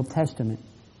in the Old Testament.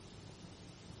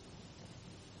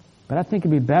 But I think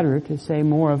it'd be better to say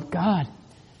more of God.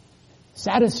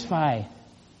 Satisfy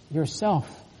yourself.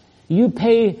 You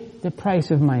pay the price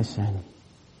of my sin.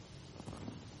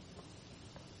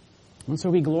 And so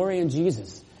we glory in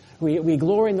Jesus. We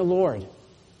glory in the Lord.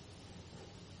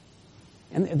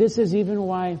 And this is even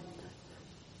why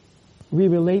we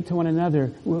relate to one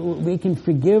another. We can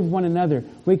forgive one another.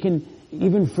 We can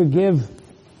even forgive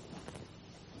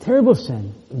terrible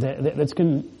sin that's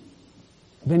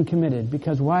been committed.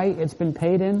 Because why? It's been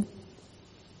paid in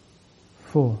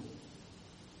full.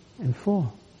 In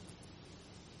full.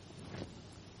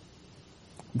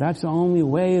 That's the only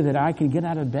way that I can get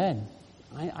out of bed.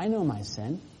 I know my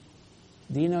sin.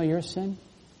 Do you know your sin?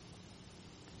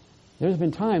 There's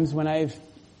been times when I've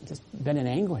just been in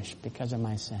anguish because of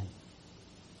my sin.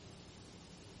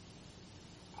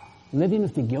 Living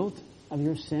with the guilt of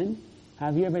your sin.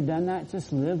 Have you ever done that?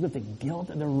 Just live with the guilt,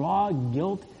 the raw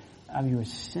guilt of your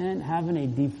sin, having a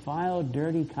defiled,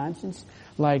 dirty conscience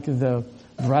like the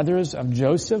brothers of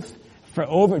Joseph for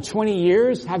over 20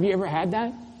 years. Have you ever had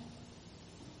that?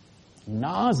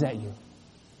 Gnaws at you.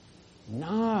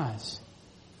 Gnaws.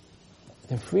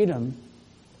 The freedom,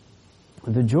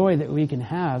 the joy that we can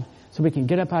have so we can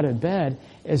get up out of bed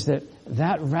is that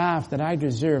wrath that I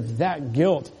deserve, that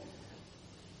guilt,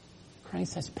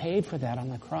 Christ has paid for that on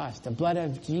the cross. The blood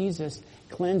of Jesus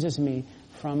cleanses me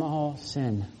from all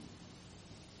sin.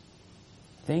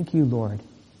 Thank you, Lord.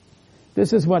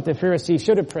 This is what the Pharisee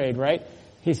should have prayed, right?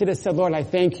 He should have said, Lord, I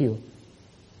thank you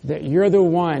that you're the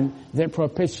one that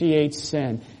propitiates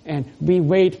sin. And we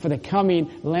wait for the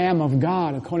coming Lamb of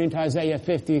God, according to Isaiah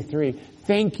 53.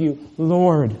 Thank you,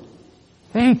 Lord.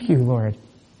 Thank you, Lord.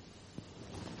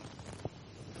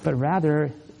 But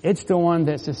rather, it's the one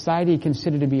that society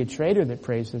considered to be a traitor that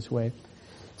prays this way.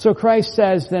 So Christ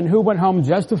says, then who went home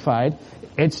justified?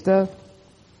 It's the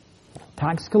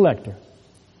tax collector.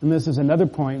 And this is another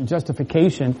point,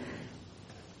 justification.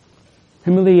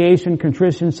 Humiliation,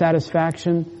 contrition,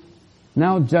 satisfaction.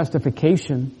 Now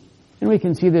justification. And we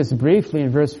can see this briefly in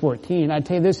verse 14. I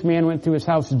tell you, this man went to his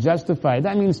house justified.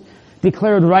 That means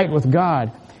declared right with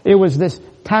God. It was this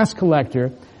tax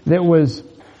collector that was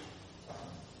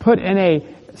put in a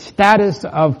status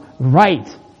of right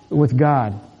with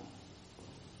God.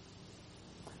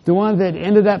 The one that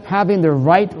ended up having the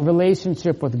right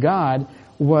relationship with God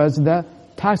was the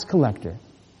tax collector.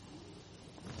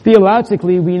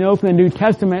 Theologically, we know from the New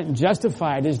Testament,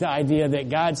 justified is the idea that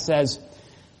God says,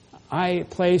 I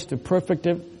placed the perfect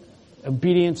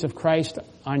obedience of Christ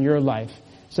on your life,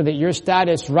 so that your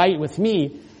status right with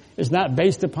me is not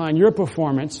based upon your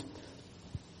performance,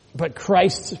 but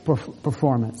Christ's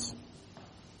performance.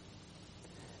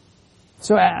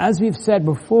 So as we've said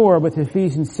before with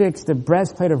Ephesians 6, the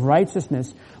breastplate of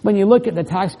righteousness, when you look at the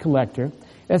tax collector,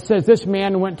 it says this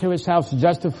man went to his house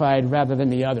justified rather than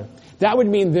the other. That would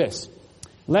mean this.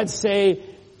 Let's say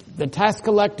the tax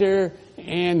collector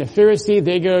and the Pharisee,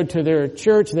 they go to their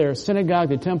church, their synagogue,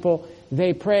 the temple,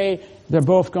 they pray, they're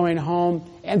both going home,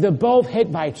 and they're both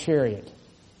hit by a chariot.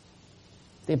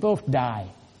 They both die.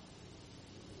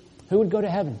 Who would go to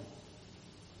heaven?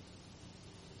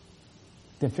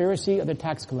 The Pharisee or the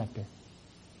tax collector?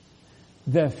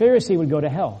 The Pharisee would go to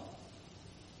hell.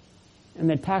 And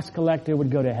the tax collector would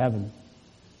go to heaven.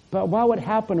 But what would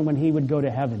happen when he would go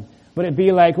to heaven? Would it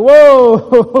be like,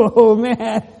 whoa,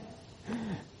 man,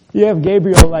 you have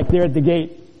Gabriel like there at the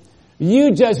gate.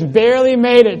 You just barely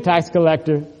made it, tax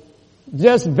collector.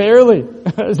 Just barely.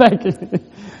 It's like,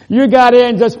 you got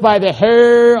in just by the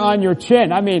hair on your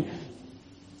chin. I mean,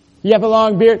 you have a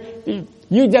long beard.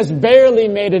 You just barely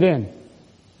made it in.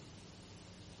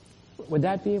 Would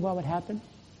that be what would happen?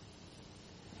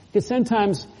 Because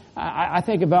sometimes I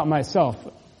think about myself.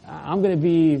 I'm going to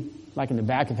be like in the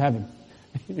back of heaven.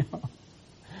 You know,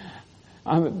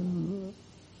 I'm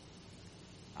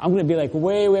going to be like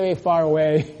way, way, way far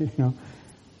away. You know,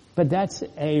 but that's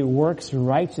a works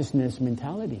righteousness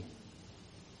mentality.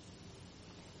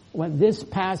 What this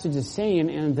passage is saying,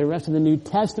 and the rest of the New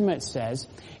Testament says,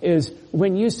 is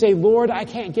when you say, Lord, I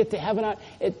can't get to heaven,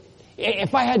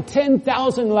 if I had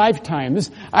 10,000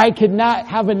 lifetimes, I could not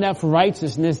have enough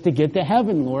righteousness to get to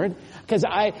heaven, Lord. Because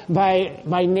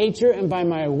by nature and by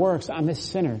my works, I'm a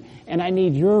sinner. And I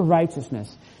need your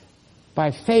righteousness.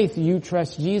 By faith, you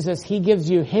trust Jesus. He gives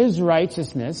you His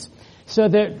righteousness. So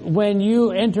that when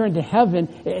you enter into heaven,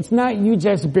 it's not you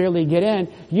just barely get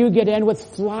in. You get in with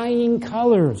flying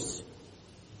colors.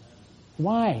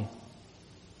 Why?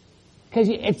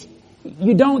 Because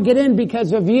you don't get in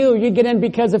because of you. You get in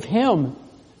because of Him.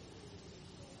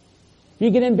 You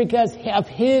get in because of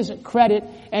His credit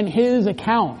and His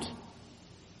account.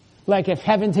 Like if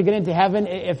heaven, to get into heaven,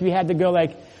 if you had to go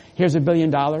like, here's $1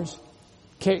 billion.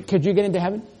 Could you get into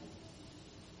heaven?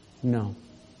 No.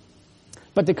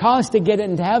 But the cost to get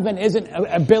into heaven isn't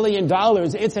 $1 billion.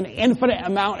 It's an infinite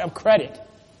amount of credit.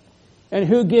 And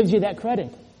who gives you that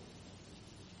credit?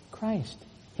 Christ.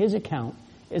 His account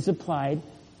is applied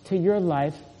to your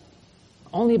life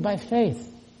only by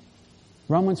faith.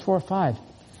 Romans 4:5.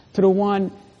 To the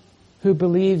one who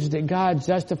believes that God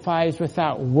justifies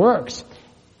without works,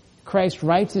 Christ's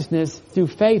righteousness through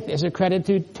faith is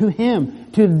accredited to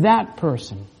him, to that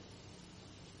person,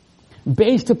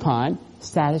 based upon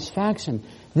satisfaction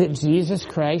that Jesus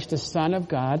Christ, the Son of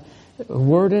God,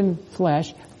 Word in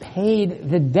flesh, paid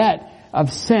the debt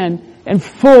of sin in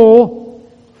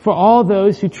full for all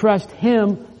those who trust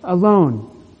Him alone.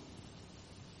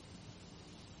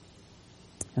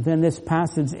 And then this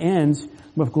passage ends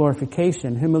with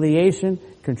glorification, humiliation,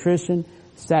 contrition,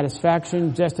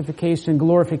 satisfaction, justification,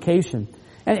 glorification.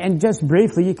 And just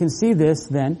briefly, you can see this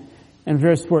then in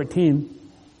verse 14,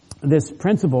 this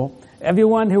principle.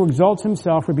 Everyone who exalts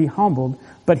himself will be humbled,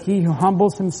 but he who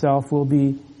humbles himself will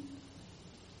be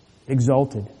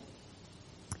exalted.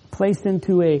 Placed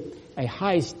into a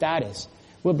high status,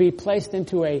 will be placed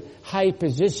into a high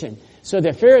position. So the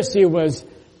Pharisee was,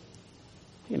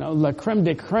 la creme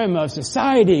de creme of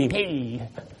society. Hey,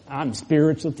 I'm a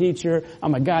spiritual teacher.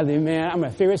 I'm a godly man. I'm a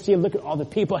Pharisee. Look at all the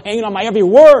people hanging on my every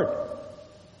word.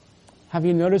 Have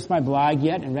you noticed my blog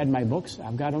yet and read my books?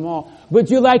 I've got them all. Would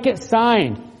you like it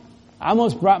signed? I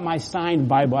almost brought my signed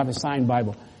Bible. I have a signed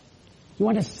Bible. You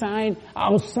want to sign?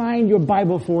 I'll sign your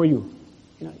Bible for you.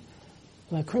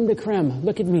 La creme de creme.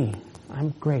 Look at me.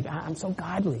 I'm great. I'm so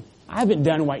godly. I haven't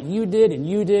done what you did and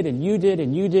you did and you did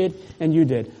and you did and you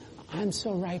did. I'm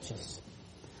so righteous.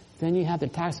 Then you have the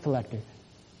tax collector.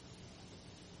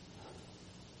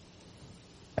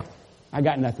 I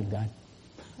got nothing, God.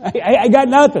 I got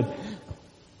nothing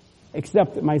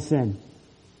except my sin.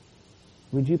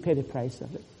 Would you pay the price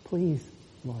of it? Please,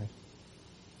 Lord.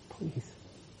 Please.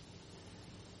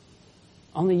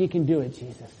 Only you can do it,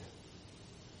 Jesus.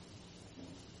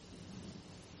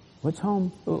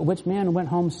 Which man went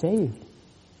home saved,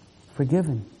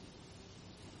 forgiven?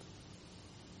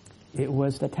 It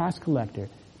was the tax collector.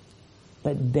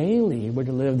 But daily we're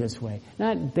to live this way.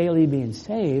 Not daily being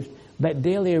saved, but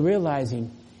daily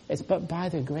realizing it's but by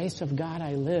the grace of God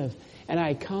I live. And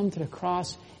I come to the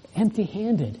cross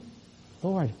empty-handed.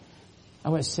 Lord, I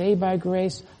was saved by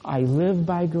grace. I live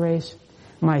by grace.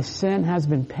 My sin has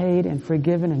been paid and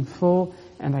forgiven in full.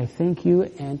 And I thank you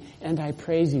and I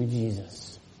praise you,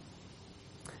 Jesus.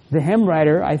 The hymn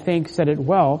writer, I think, said it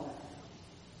well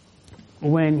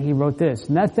when he wrote this.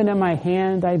 Nothing in my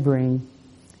hand I bring,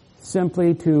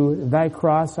 simply to thy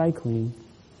cross I cling.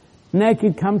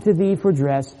 Naked come to thee for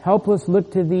dress, helpless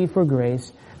look to thee for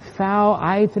grace. Foul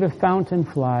I to the fountain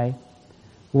fly.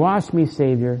 Wash me,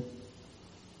 Savior,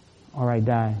 or I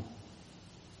die.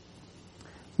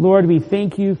 Lord, we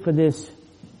thank you for this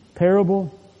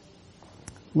parable.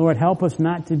 Lord, help us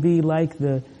not to be like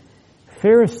the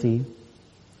Pharisee.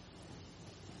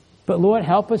 But Lord,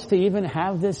 help us to even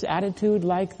have this attitude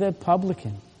like the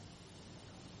publican.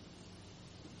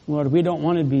 Lord, we don't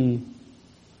want to be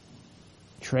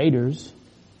traitors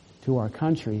to our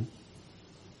country.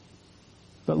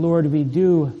 But Lord, we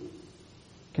do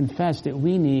confess that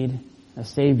we need a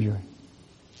Savior.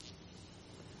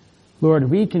 Lord,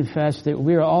 we confess that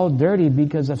we are all dirty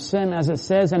because of sin, as it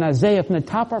says in Isaiah, from the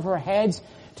top of our heads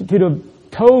to the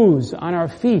toes on our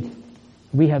feet,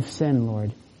 we have sinned,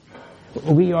 Lord.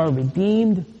 We are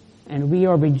redeemed and we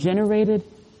are regenerated,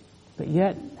 but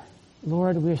yet,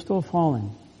 Lord, we are still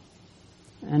fallen.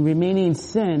 And remaining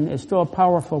sin is still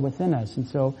powerful within us. And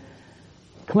so,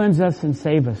 cleanse us and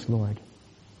save us, Lord.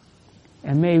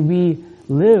 And may we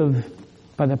live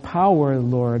by the power,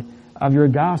 Lord, of your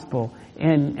gospel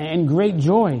and great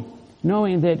joy,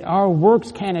 knowing that our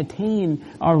works can't attain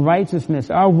our righteousness.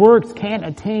 Our works can't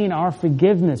attain our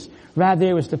forgiveness. Rather,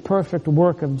 it was the perfect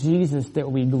work of Jesus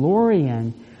that we glory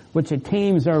in, which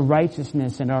attains our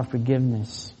righteousness and our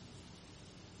forgiveness.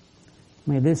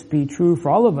 May this be true for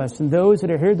all of us and those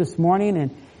that are here this morning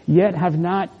and yet have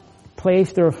not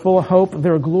placed their full hope,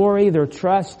 their glory, their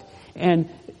trust in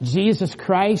Jesus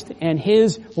Christ and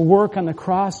His work on the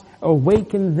cross.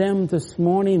 Awaken them this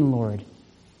morning, Lord,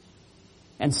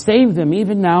 and save them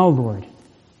even now, Lord.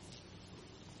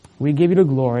 We give you the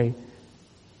glory.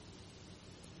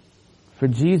 For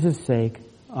Jesus' sake,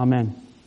 amen.